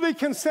there's nobody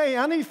can say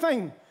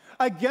anything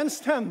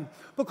against him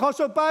because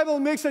the Bible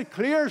makes it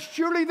clear,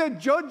 surely the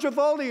judge of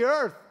all the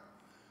earth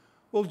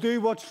will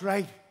do what's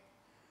right.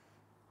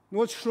 You know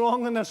what's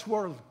wrong in this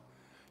world?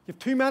 You have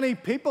too many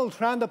people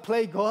trying to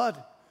play God.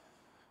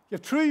 You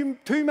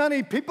have too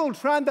many people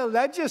trying to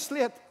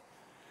legislate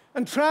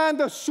and trying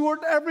to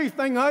sort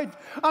everything out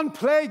and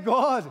play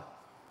God.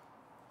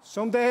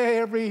 Someday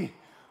every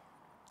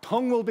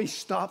tongue will be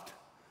stopped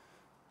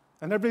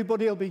and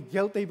everybody will be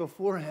guilty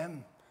before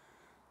him.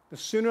 The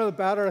sooner the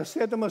better. I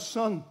said to my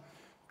son,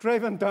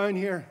 driving down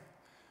here,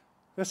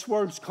 this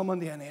world's coming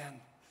to an end.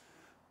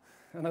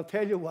 And I'll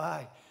tell you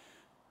why.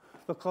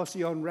 Because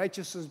the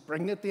unrighteous is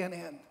bringing it to an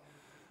end.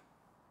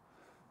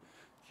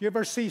 Do you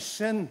ever see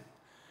sin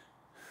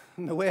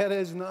in the way it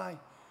is now?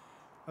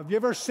 Have you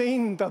ever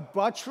seen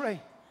debauchery?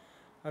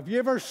 Have you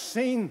ever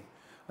seen,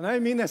 and I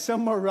mean this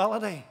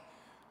immorality,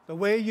 the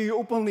way you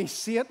openly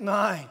see it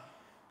now?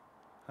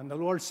 And the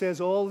Lord says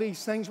all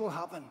these things will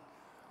happen.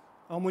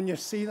 And when you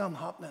see them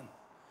happening,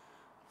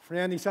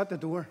 friend, he's at the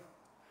door.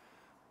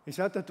 He's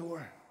at the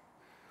door.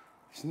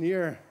 He's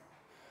nearer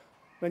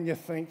than you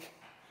think.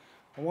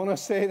 I want to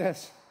say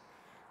this.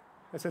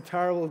 It's a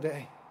terrible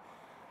day.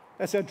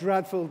 It's a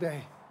dreadful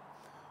day.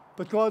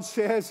 But God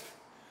says,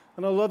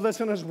 and I love this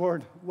in his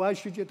word, why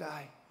should you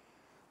die?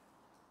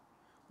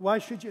 Why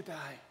should you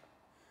die?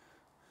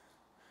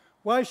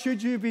 Why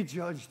should you be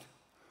judged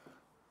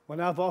when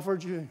I've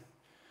offered you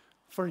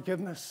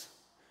forgiveness?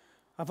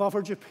 I've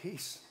offered you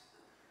peace.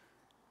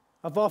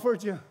 I've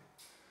offered you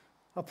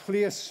a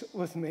place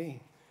with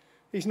me.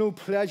 There's no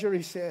pleasure,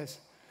 he says,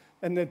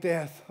 in the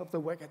death of the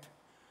wicked.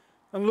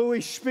 And lo,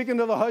 he's speaking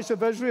to the house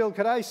of Israel.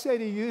 Could I say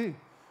to you,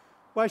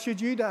 why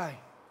should you die?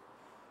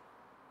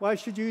 Why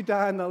should you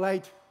die in the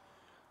light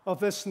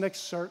of this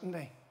next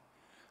certainty?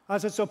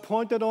 As it's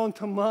appointed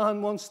unto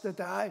man once to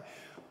die,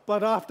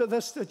 but after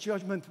this the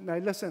judgment. Now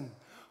listen,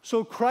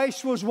 so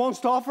Christ was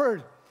once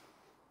offered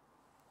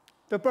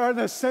to bear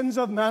the sins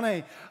of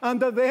many, and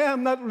to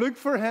them that look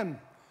for him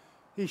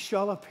he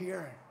shall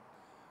appear.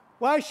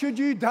 Why should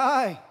you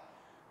die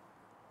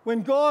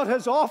when God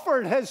has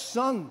offered his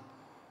Son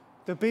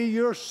to be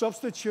your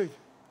substitute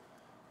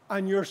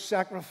and your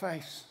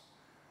sacrifice?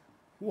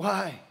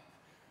 Why?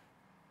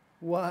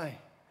 Why?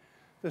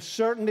 The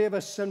certainty of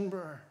a sin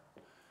bearer.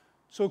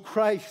 So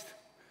Christ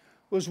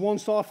was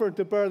once offered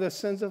to bear the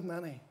sins of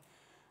many.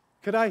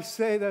 Could I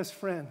say this,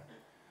 friend?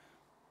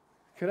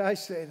 Could I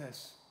say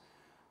this?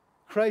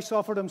 Christ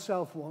offered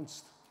himself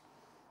once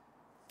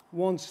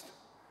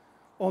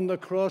on the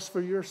cross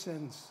for your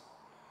sins.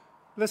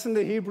 Listen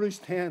to Hebrews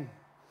 10.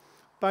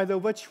 By the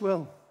which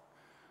will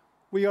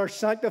we are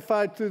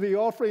sanctified through the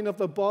offering of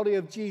the body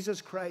of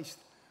Jesus Christ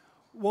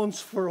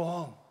once for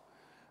all.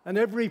 And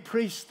every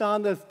priest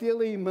standeth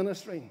daily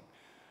ministering,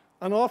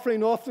 and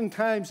offering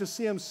oftentimes the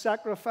same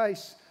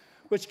sacrifice,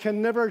 which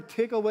can never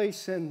take away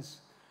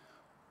sins.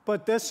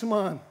 But this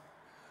man,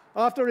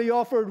 after he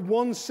offered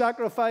one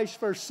sacrifice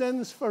for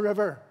sins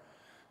forever,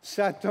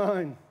 sat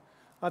down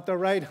at the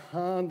right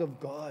hand of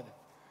God.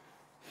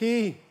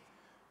 He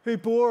who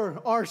bore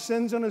our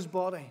sins on his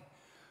body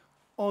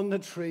on the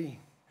tree.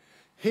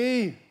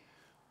 He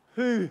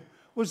who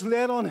was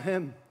laid on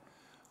him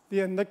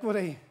the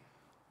iniquity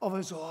of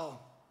us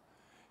all.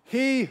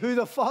 He who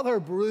the Father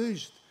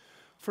bruised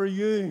for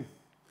you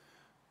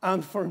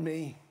and for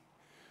me.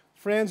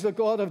 Friends, the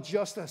God of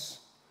justice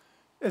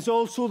is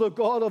also the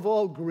God of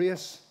all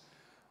grace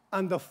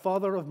and the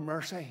Father of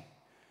mercy.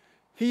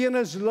 He in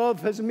his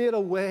love has made a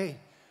way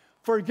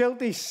for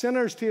guilty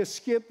sinners to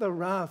escape the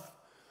wrath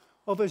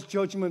of his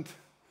judgment.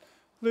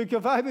 Look,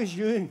 if I was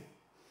you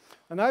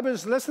and I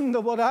was listening to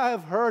what I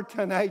have heard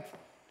tonight,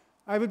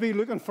 I would be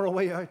looking for a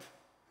way out.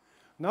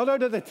 Not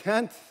out of the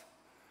tent,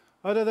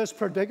 out of this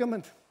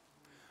predicament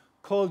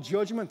called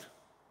judgment.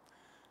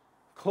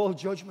 Called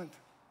judgment.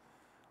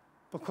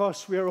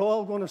 Because we are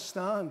all going to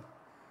stand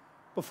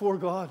before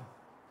God.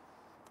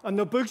 And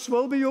the books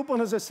will be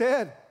open, as I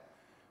said.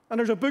 And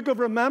there's a book of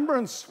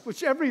remembrance,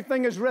 which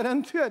everything is read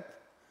into it.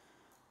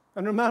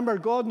 And remember,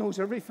 God knows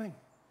everything.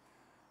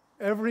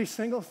 Every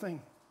single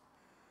thing.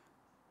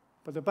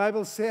 But the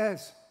Bible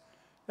says,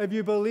 if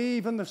you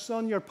believe in the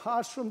Son, you're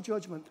passed from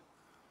judgment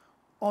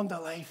unto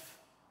life.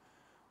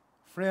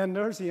 Friend,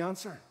 there's the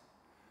answer.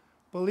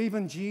 Believe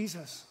in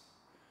Jesus,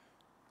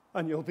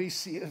 and you'll be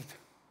saved.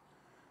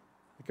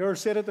 The girl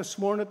said it this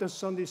morning at the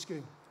Sunday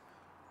school.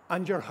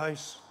 And your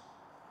house.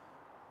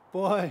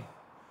 Boy,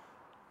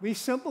 we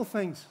simple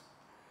things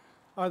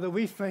are the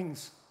wee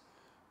things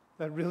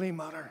that really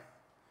matter.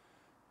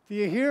 Do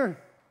you hear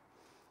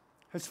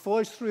his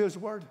voice through his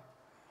word?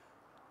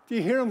 Do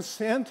you hear him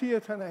saying to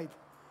you tonight,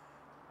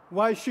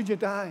 why should you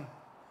die?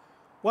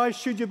 Why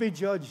should you be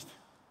judged?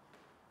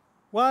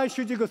 Why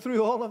should you go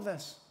through all of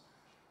this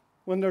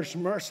when there's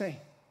mercy?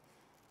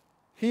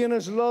 He in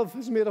his love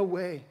has made a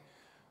way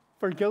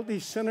for guilty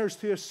sinners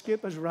to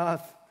escape his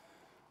wrath.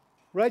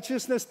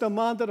 Righteousness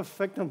demanded a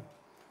victim,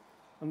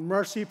 and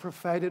mercy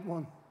provided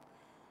one.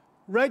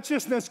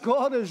 Righteousness,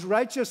 God is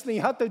righteous, and he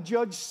had to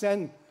judge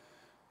sin.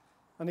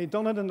 And he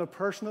done it in the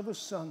person of his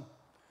Son.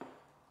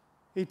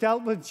 He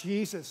dealt with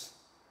Jesus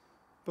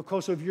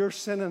because of your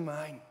sin and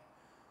mine.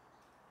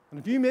 And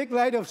if you make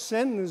light of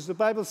sin, as the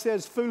Bible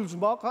says, fools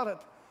mock at it,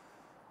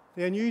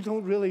 then you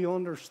don't really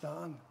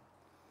understand.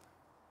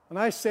 And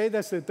I say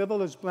this, the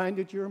devil has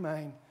blinded your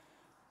mind,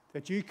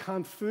 that you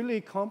can't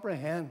fully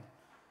comprehend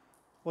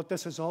what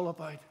this is all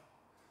about.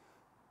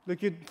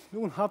 Look, you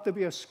don't have to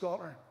be a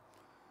scholar.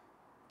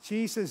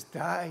 Jesus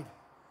died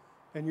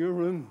in your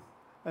room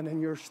and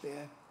in your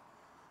stead.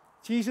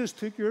 Jesus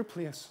took your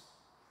place.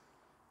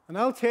 And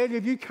I'll tell you,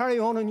 if you carry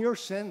on in your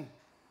sin,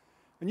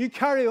 and you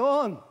carry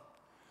on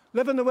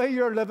living the way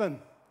you're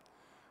living,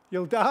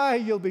 you'll die,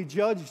 you'll be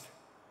judged,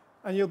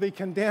 and you'll be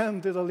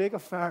condemned to the lake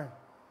of fire.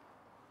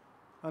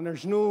 And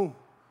there's no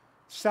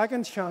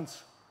second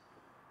chance,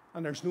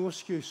 and there's no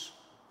excuse.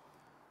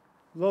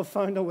 Love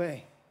found a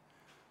way.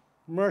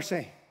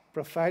 Mercy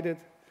provided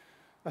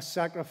a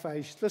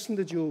sacrifice. Listen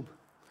to Job.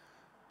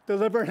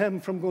 Delivered him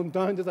from going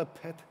down to the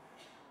pit.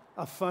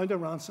 I found a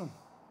ransom.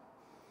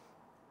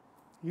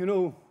 You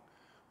know,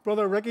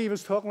 Brother Ricky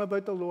was talking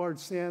about the Lord,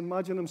 saying,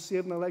 imagine him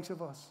saving the likes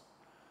of us.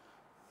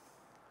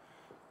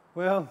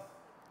 Well,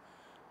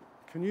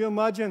 can you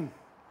imagine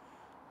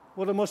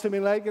what it must have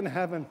been like in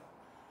heaven?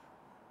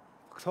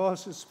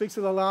 Because it speaks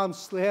of the Lamb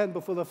slain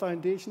before the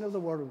foundation of the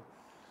world.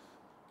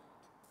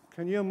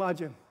 Can you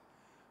imagine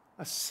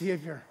a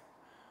Savior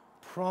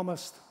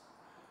promised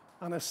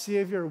and a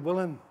Savior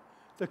willing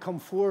to come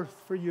forth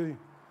for you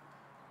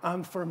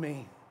and for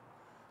me?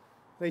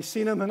 They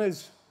seen him in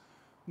his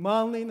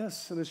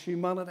manliness and his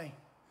humanity.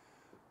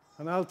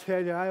 And I'll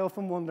tell you, I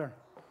often wonder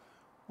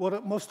what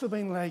it must have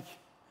been like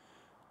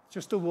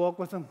just to walk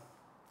with him,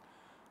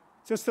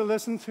 just to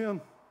listen to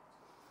him,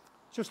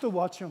 just to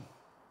watch him.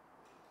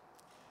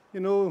 You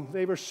know,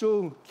 they were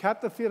so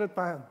captivated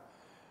by him.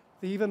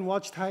 They even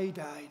watched how he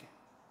died.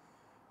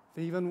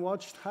 They even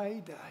watched how he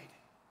died.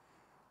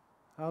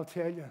 I'll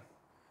tell you,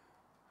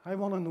 I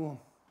want to know him.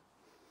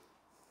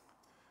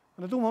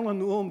 And I don't want to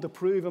know him to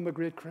prove I'm a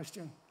great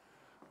Christian.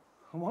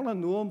 I want to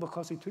know him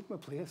because he took my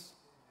place.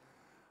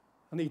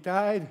 And he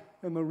died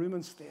in my room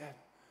instead.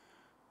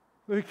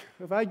 Look,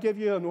 if I give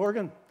you an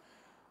organ,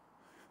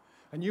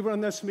 and you were in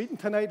this meeting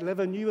tonight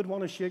living, you would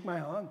want to shake my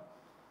hand.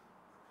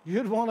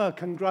 You'd want to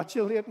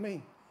congratulate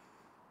me.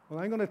 Well,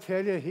 I'm going to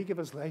tell you, he gave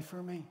his life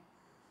for me.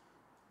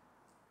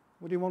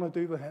 What do you want to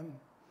do with him?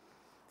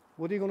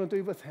 What are you going to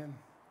do with him?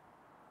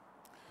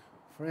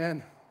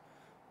 Friend,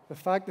 the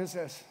fact is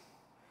this.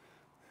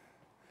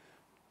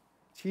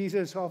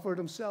 Jesus offered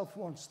himself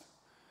once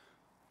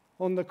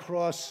on the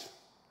cross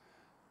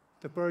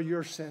to bear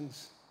your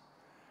sins.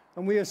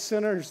 And we as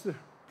sinners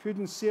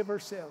couldn't save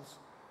ourselves.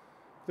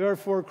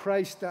 Therefore,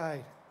 Christ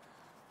died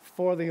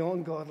for the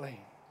ungodly.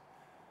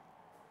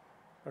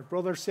 Our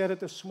brother said it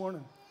this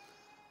morning.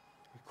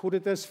 He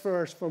quoted this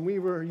verse, "For we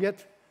were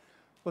yet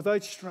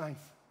without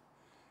strength.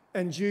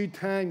 In due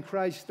time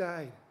Christ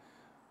died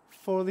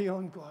for the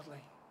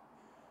ungodly.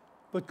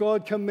 But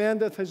God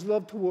commendeth his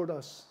love toward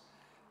us,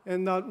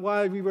 in that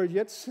while we were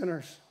yet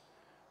sinners,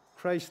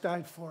 Christ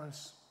died for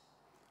us."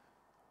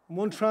 And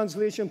one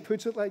translation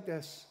puts it like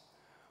this: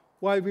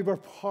 while we were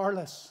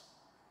powerless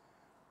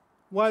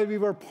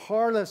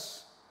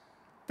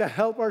to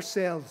help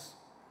ourselves,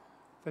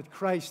 that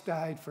Christ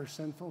died for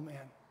sinful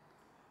men.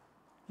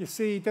 You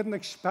see, he didn't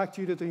expect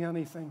you to do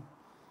anything.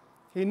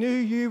 He knew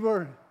you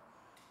were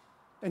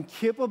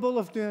incapable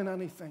of doing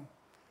anything.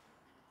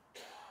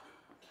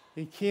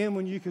 He came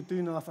when you could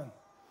do nothing.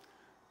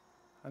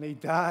 And he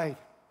died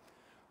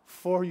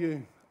for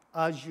you,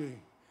 as you,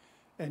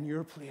 in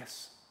your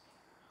place.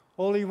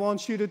 All he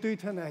wants you to do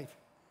tonight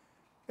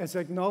is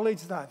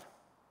acknowledge that.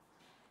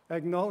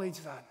 Acknowledge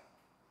that.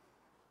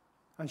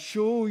 And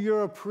show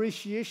your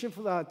appreciation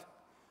for that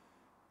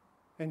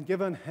in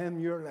giving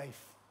him your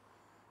life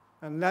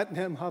and letting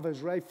him have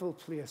his rightful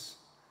place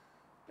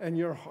in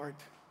your heart.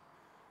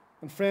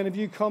 And friend, if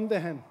you come to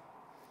him,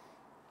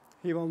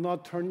 he will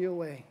not turn you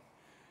away.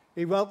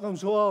 He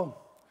welcomes all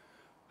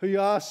who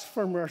ask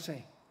for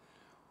mercy.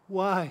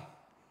 Why?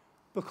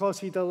 Because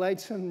he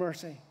delights in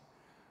mercy.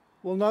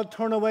 Will not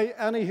turn away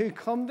any who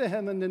come to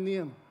him in the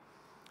name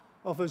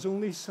of his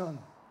only Son.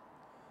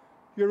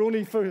 Your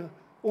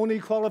only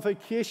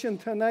qualification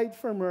tonight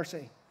for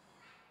mercy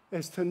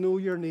is to know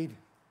your need.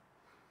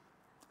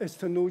 Is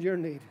to know your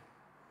need.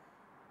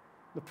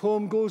 The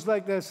poem goes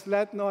like this: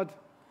 let not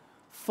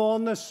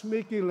fondness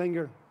make you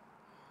linger,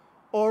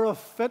 or of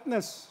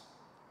fitness.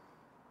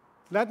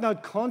 Let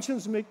not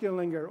conscience make you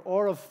linger,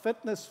 or of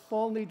fitness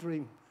fondly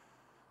dream.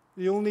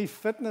 The only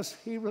fitness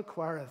he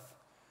requireth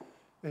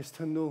is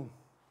to know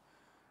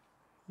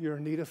you're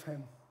in need of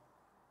him.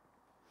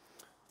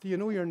 Do you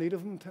know you're in need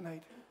of him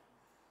tonight?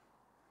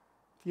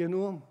 Do you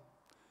know him?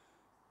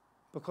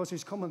 Because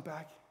he's coming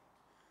back.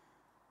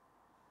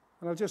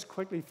 And I'll just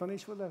quickly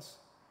finish with this.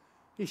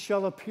 He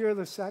shall appear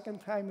the second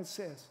time, it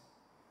says,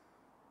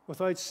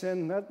 without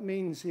sin. That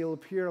means he'll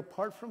appear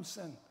apart from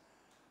sin.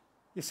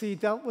 You see, he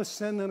dealt with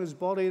sin in his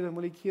body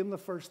when he came the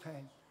first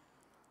time.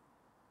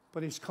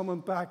 But he's coming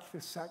back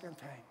the second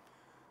time.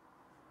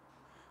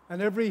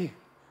 And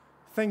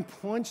everything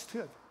points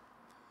to it.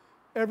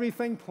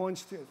 Everything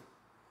points to it.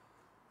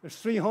 There's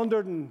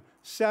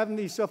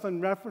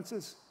 370-something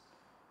references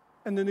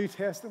in the New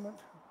Testament.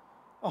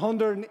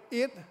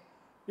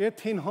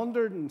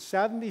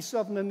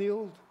 1870-something in the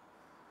Old.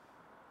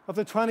 Of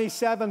the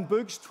 27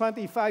 books,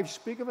 25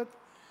 speak of it.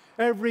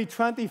 Every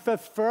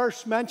 25th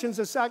verse mentions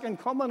the second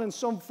coming in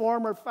some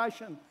form or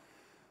fashion.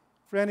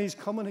 Friend, he's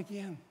coming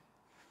again.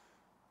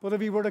 But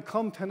if he were to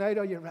come tonight,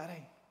 are you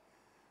ready?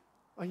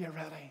 Are you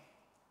ready?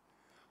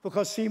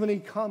 Because see, when he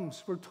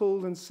comes, we're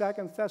told in 2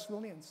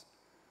 Thessalonians,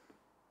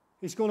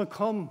 he's going to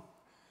come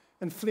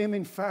in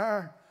flaming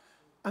fire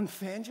and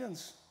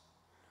vengeance.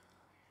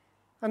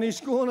 And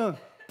he's going to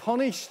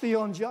punish the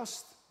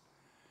unjust.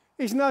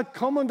 He's not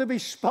coming to be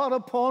spat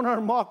upon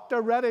or mocked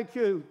or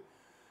ridiculed.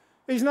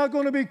 He's not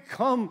going to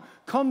come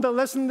to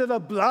listen to the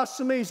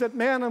blasphemies that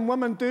men and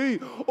women do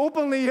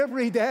openly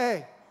every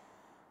day.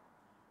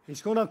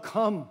 He's going to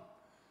come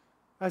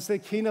as the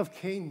King of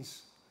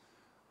Kings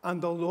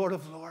and the Lord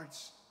of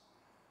Lords.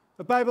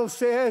 The Bible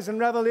says in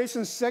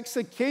Revelation 6,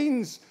 the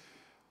kings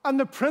and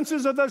the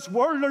princes of this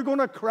world are going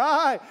to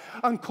cry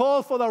and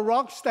call for the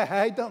rocks to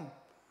hide them.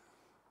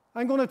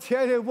 I'm going to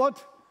tell you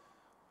what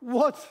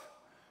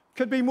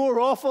could be more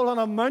awful than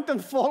a mountain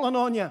falling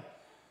on you.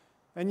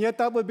 And yet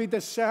that would be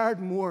desired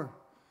more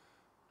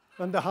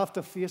than to have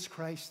to face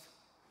Christ.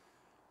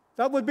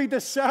 That would be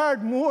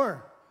desired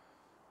more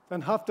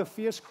than have to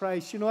face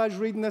Christ. You know, I was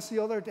reading this the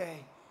other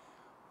day.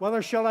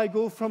 Whither shall I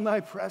go from thy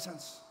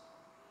presence?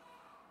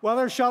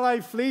 Whither shall I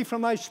flee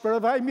from thy spirit?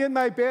 If I made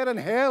my bed in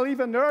hell,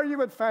 even there you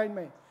would find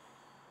me.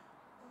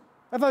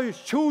 If I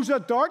chose a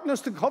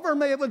darkness to cover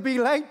me, it would be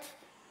light.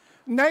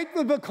 Night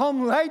will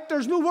become light.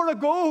 There's nowhere to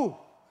go.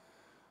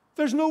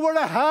 There's nowhere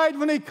to hide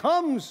when he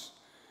comes.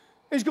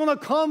 He's going to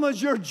come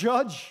as your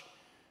judge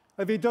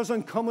if he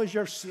doesn't come as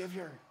your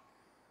Savior.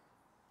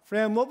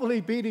 Friend, what will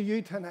he be to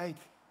you tonight?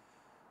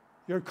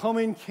 Your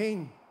coming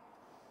King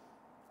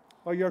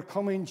or your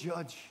coming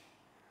judge?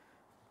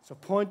 It's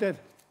appointed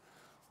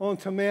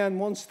unto man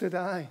once to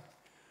die,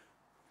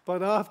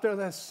 but after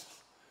this,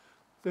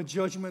 the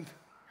judgment.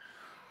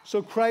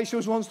 So Christ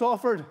was once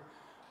offered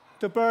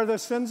to bear the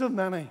sins of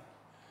many,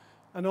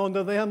 and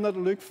unto them that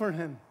look for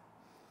him,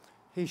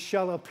 he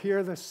shall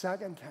appear the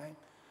second time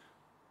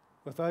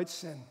without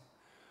sin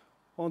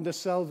unto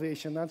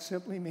salvation. That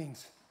simply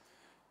means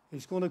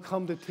he's going to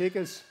come to take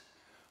us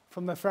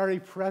from the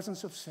very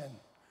presence of sin.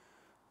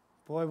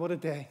 Boy, what a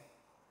day.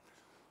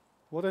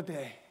 What a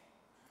day.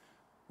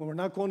 When we're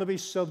not going to be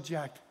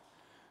subject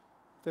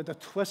to the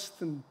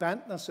twist and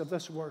bentness of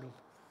this world.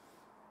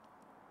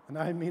 And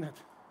I mean it.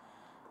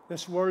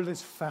 This world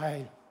is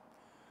foul,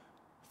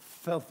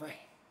 filthy.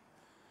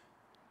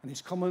 And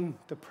he's coming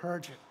to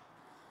purge it.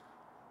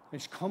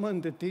 He's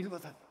coming to deal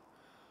with it.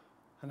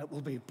 And it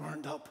will be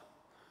burned up.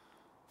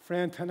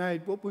 Friend,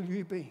 tonight, what will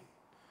you be?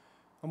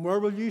 And where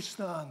will you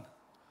stand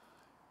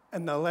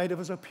in the light of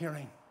his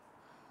appearing?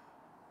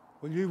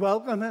 Will you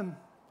welcome him?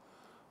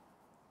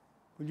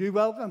 Will you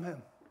welcome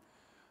him?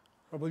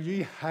 Or will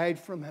you hide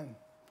from him?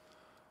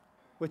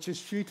 Which is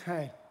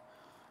futile.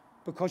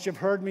 Because you've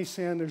heard me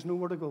saying there's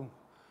nowhere to go.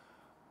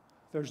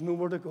 There's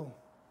nowhere to go.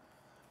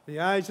 The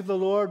eyes of the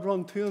Lord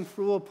run to and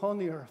fro upon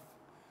the earth.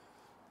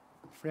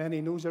 Friend,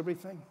 he knows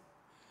everything.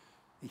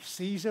 He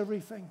sees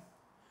everything.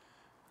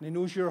 And he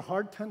knows your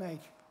heart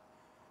tonight.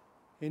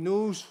 He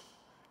knows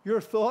your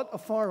thought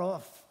afar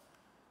off.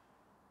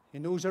 He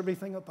knows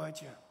everything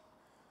about you.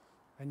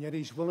 And yet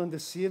he's willing to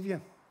save you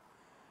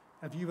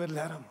if you would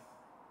let him.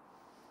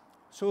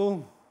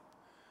 So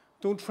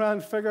don't try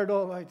and figure it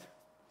all out.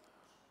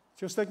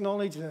 Just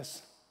acknowledge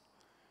this.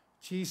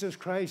 Jesus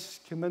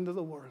Christ came into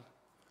the world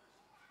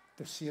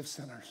to save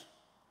sinners.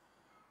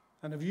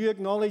 And if you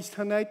acknowledge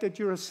tonight that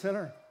you're a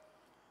sinner,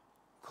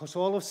 because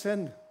all have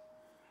sinned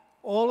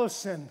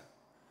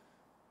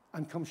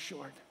and come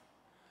short,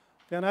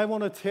 then I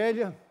want to tell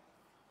you,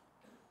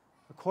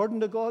 according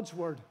to God's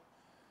word,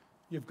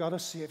 you've got a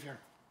Savior.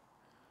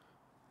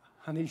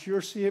 And he's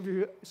your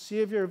Savior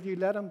if you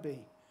let him be.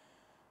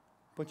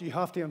 But you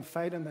have to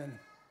invite him in.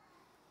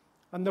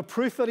 And the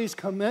proof that he's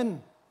come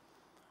in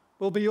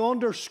will be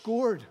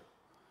underscored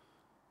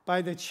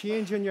by the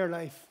change in your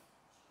life.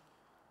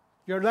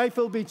 Your life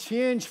will be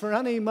changed for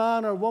any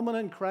man or woman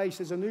in Christ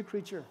as a new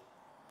creature.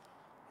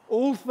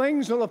 Old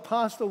things will have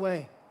passed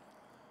away,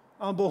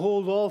 and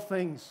behold, all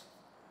things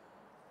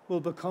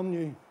will become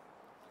new. Do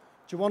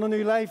you want a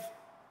new life?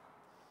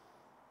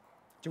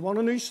 Do you want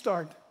a new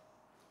start?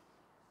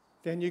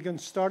 Then you can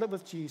start it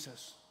with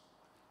Jesus.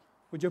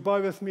 Would you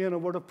bow with me in a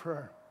word of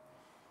prayer?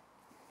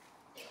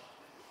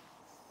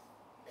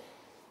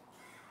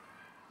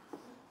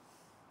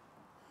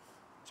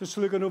 Just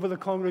looking over the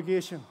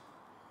congregation.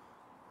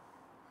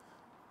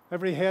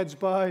 Every head's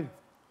bowed.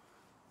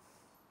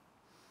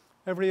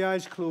 Every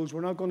eye's closed.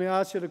 We're not going to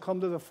ask you to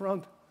come to the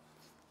front.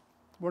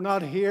 We're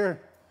not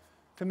here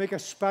to make a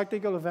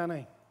spectacle of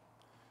any.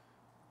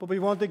 But we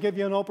want to give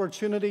you an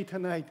opportunity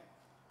tonight.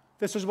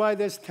 This is why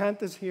this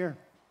tent is here.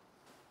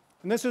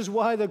 And this is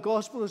why the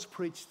gospel is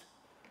preached.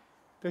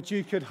 That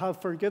you could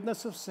have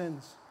forgiveness of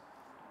sins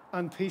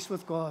and peace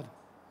with God.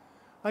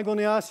 I'm going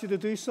to ask you to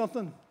do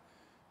something.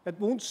 It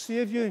won't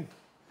save you,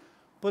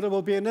 but it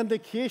will be an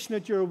indication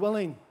that you're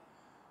willing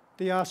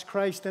to ask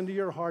Christ into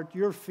your heart.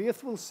 Your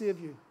faith will save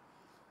you.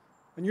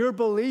 And your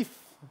belief,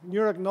 and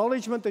your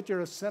acknowledgement that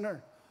you're a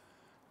sinner,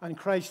 and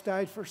Christ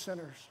died for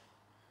sinners.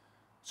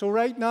 So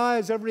right now,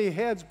 as every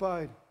head's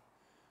bowed,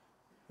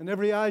 and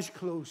every eye's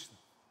closed,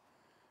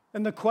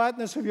 in the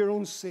quietness of your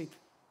own seat,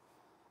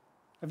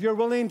 if you're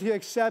willing to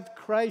accept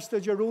Christ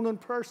as your own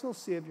and personal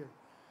Savior,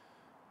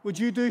 would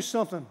you do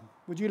something?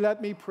 Would you let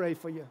me pray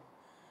for you?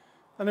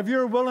 And if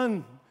you're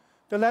willing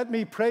to let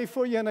me pray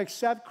for you and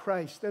accept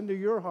Christ into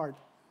your heart,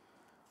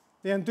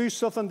 then do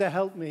something to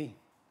help me.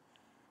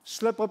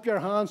 Slip up your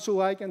hand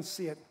so I can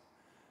see it.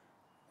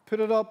 Put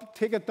it up,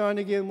 take it down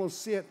again, we'll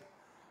see it,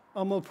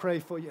 and we'll pray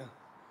for you.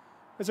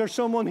 Is there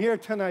someone here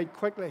tonight,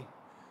 quickly?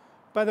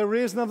 By the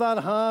raising of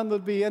that hand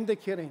would be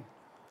indicating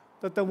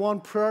that they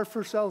want prayer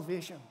for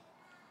salvation.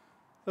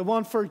 They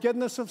want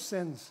forgiveness of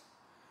sins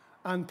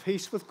and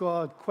peace with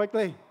God.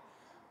 Quickly,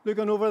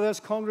 looking over this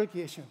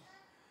congregation.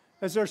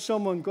 Is there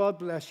someone? God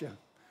bless you.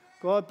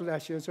 God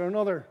bless you. Is there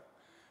another?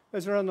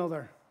 Is there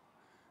another?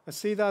 I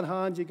see that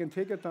hand. You can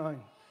take it down.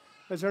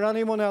 Is there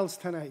anyone else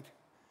tonight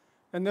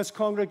in this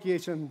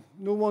congregation?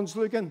 No one's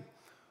looking.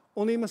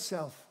 Only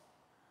myself.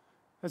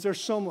 Is there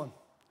someone,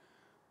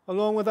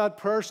 along with that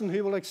person,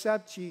 who will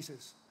accept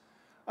Jesus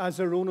as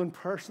their own and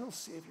personal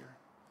Savior?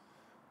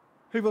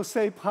 Who will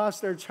say,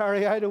 Pastor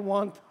Terry, I don't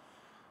want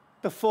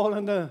to fall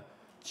into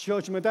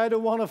judgment. I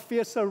don't want to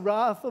face the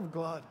wrath of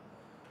God.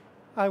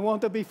 I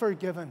want to be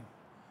forgiven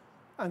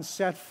and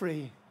set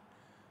free.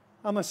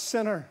 I'm a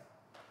sinner,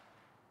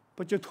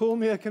 but you told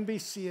me I can be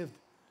saved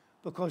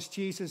because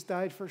Jesus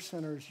died for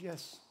sinners,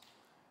 yes,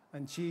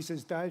 and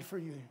Jesus died for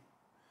you.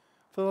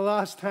 For the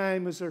last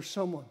time, is there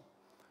someone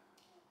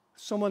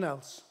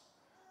else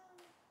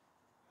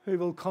who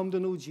will come to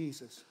know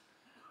Jesus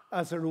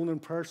as their own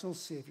and personal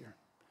Savior?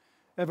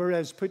 If there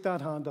is, put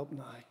that hand up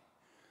now.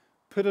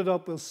 Put it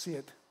up, we'll see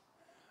it,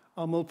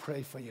 and we'll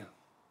pray for you.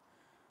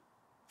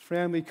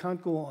 Friend, we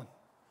can't go on.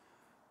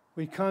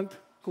 We can't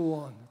go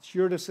on. It's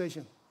your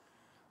decision.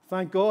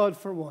 Thank God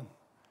for one.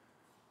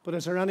 But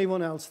is there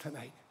anyone else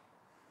tonight?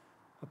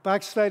 A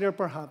backslider,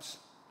 perhaps.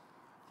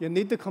 You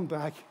need to come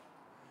back.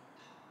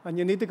 And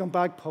you need to come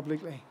back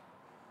publicly.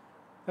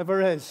 If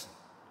there is,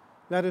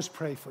 let us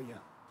pray for you.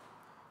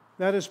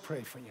 Let us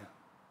pray for you.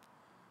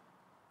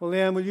 Well,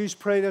 then, will you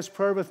pray this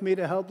prayer with me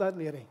to help that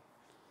lady?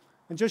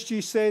 And just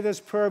you say this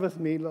prayer with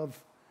me,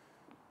 love.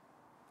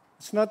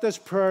 It's not this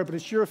prayer, but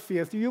it's your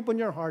faith. You open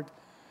your heart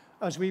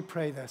as we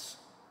pray this.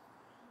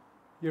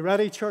 You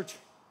ready, church?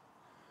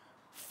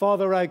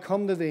 Father, I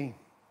come to thee.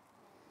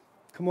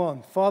 Come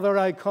on. Father,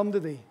 I come to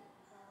thee.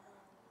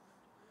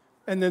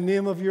 In the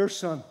name of your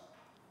Son,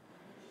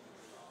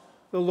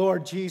 the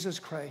Lord Jesus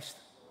Christ.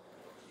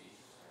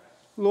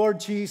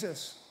 Lord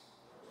Jesus,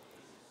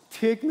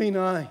 take me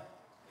now,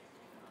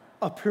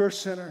 a poor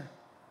sinner.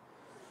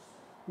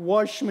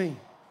 Wash me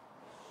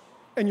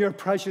in your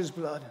precious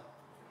blood.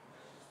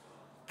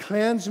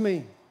 Cleanse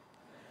me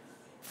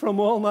from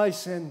all my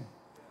sin.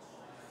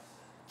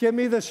 Give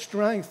me the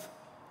strength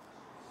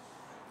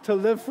to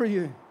live for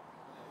you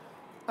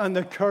and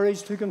the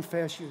courage to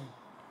confess you.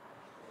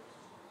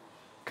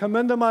 Come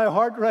into my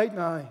heart right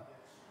now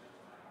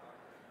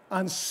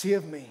and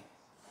save me.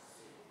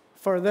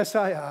 For this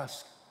I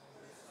ask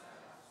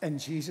in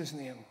Jesus'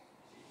 name.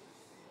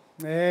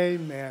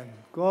 Amen.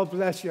 God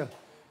bless you.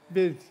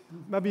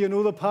 Maybe you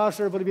know the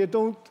pastor, but if you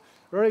don't,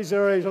 he's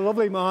a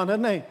lovely man,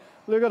 isn't he?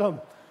 Look at him.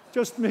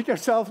 Just make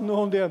yourself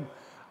known to him,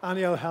 and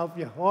he'll help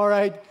you. All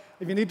right.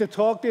 If you need to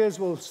talk to us,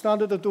 we'll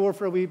stand at the door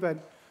for a wee bit.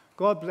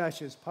 God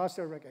bless you.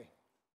 Pastor Ricky.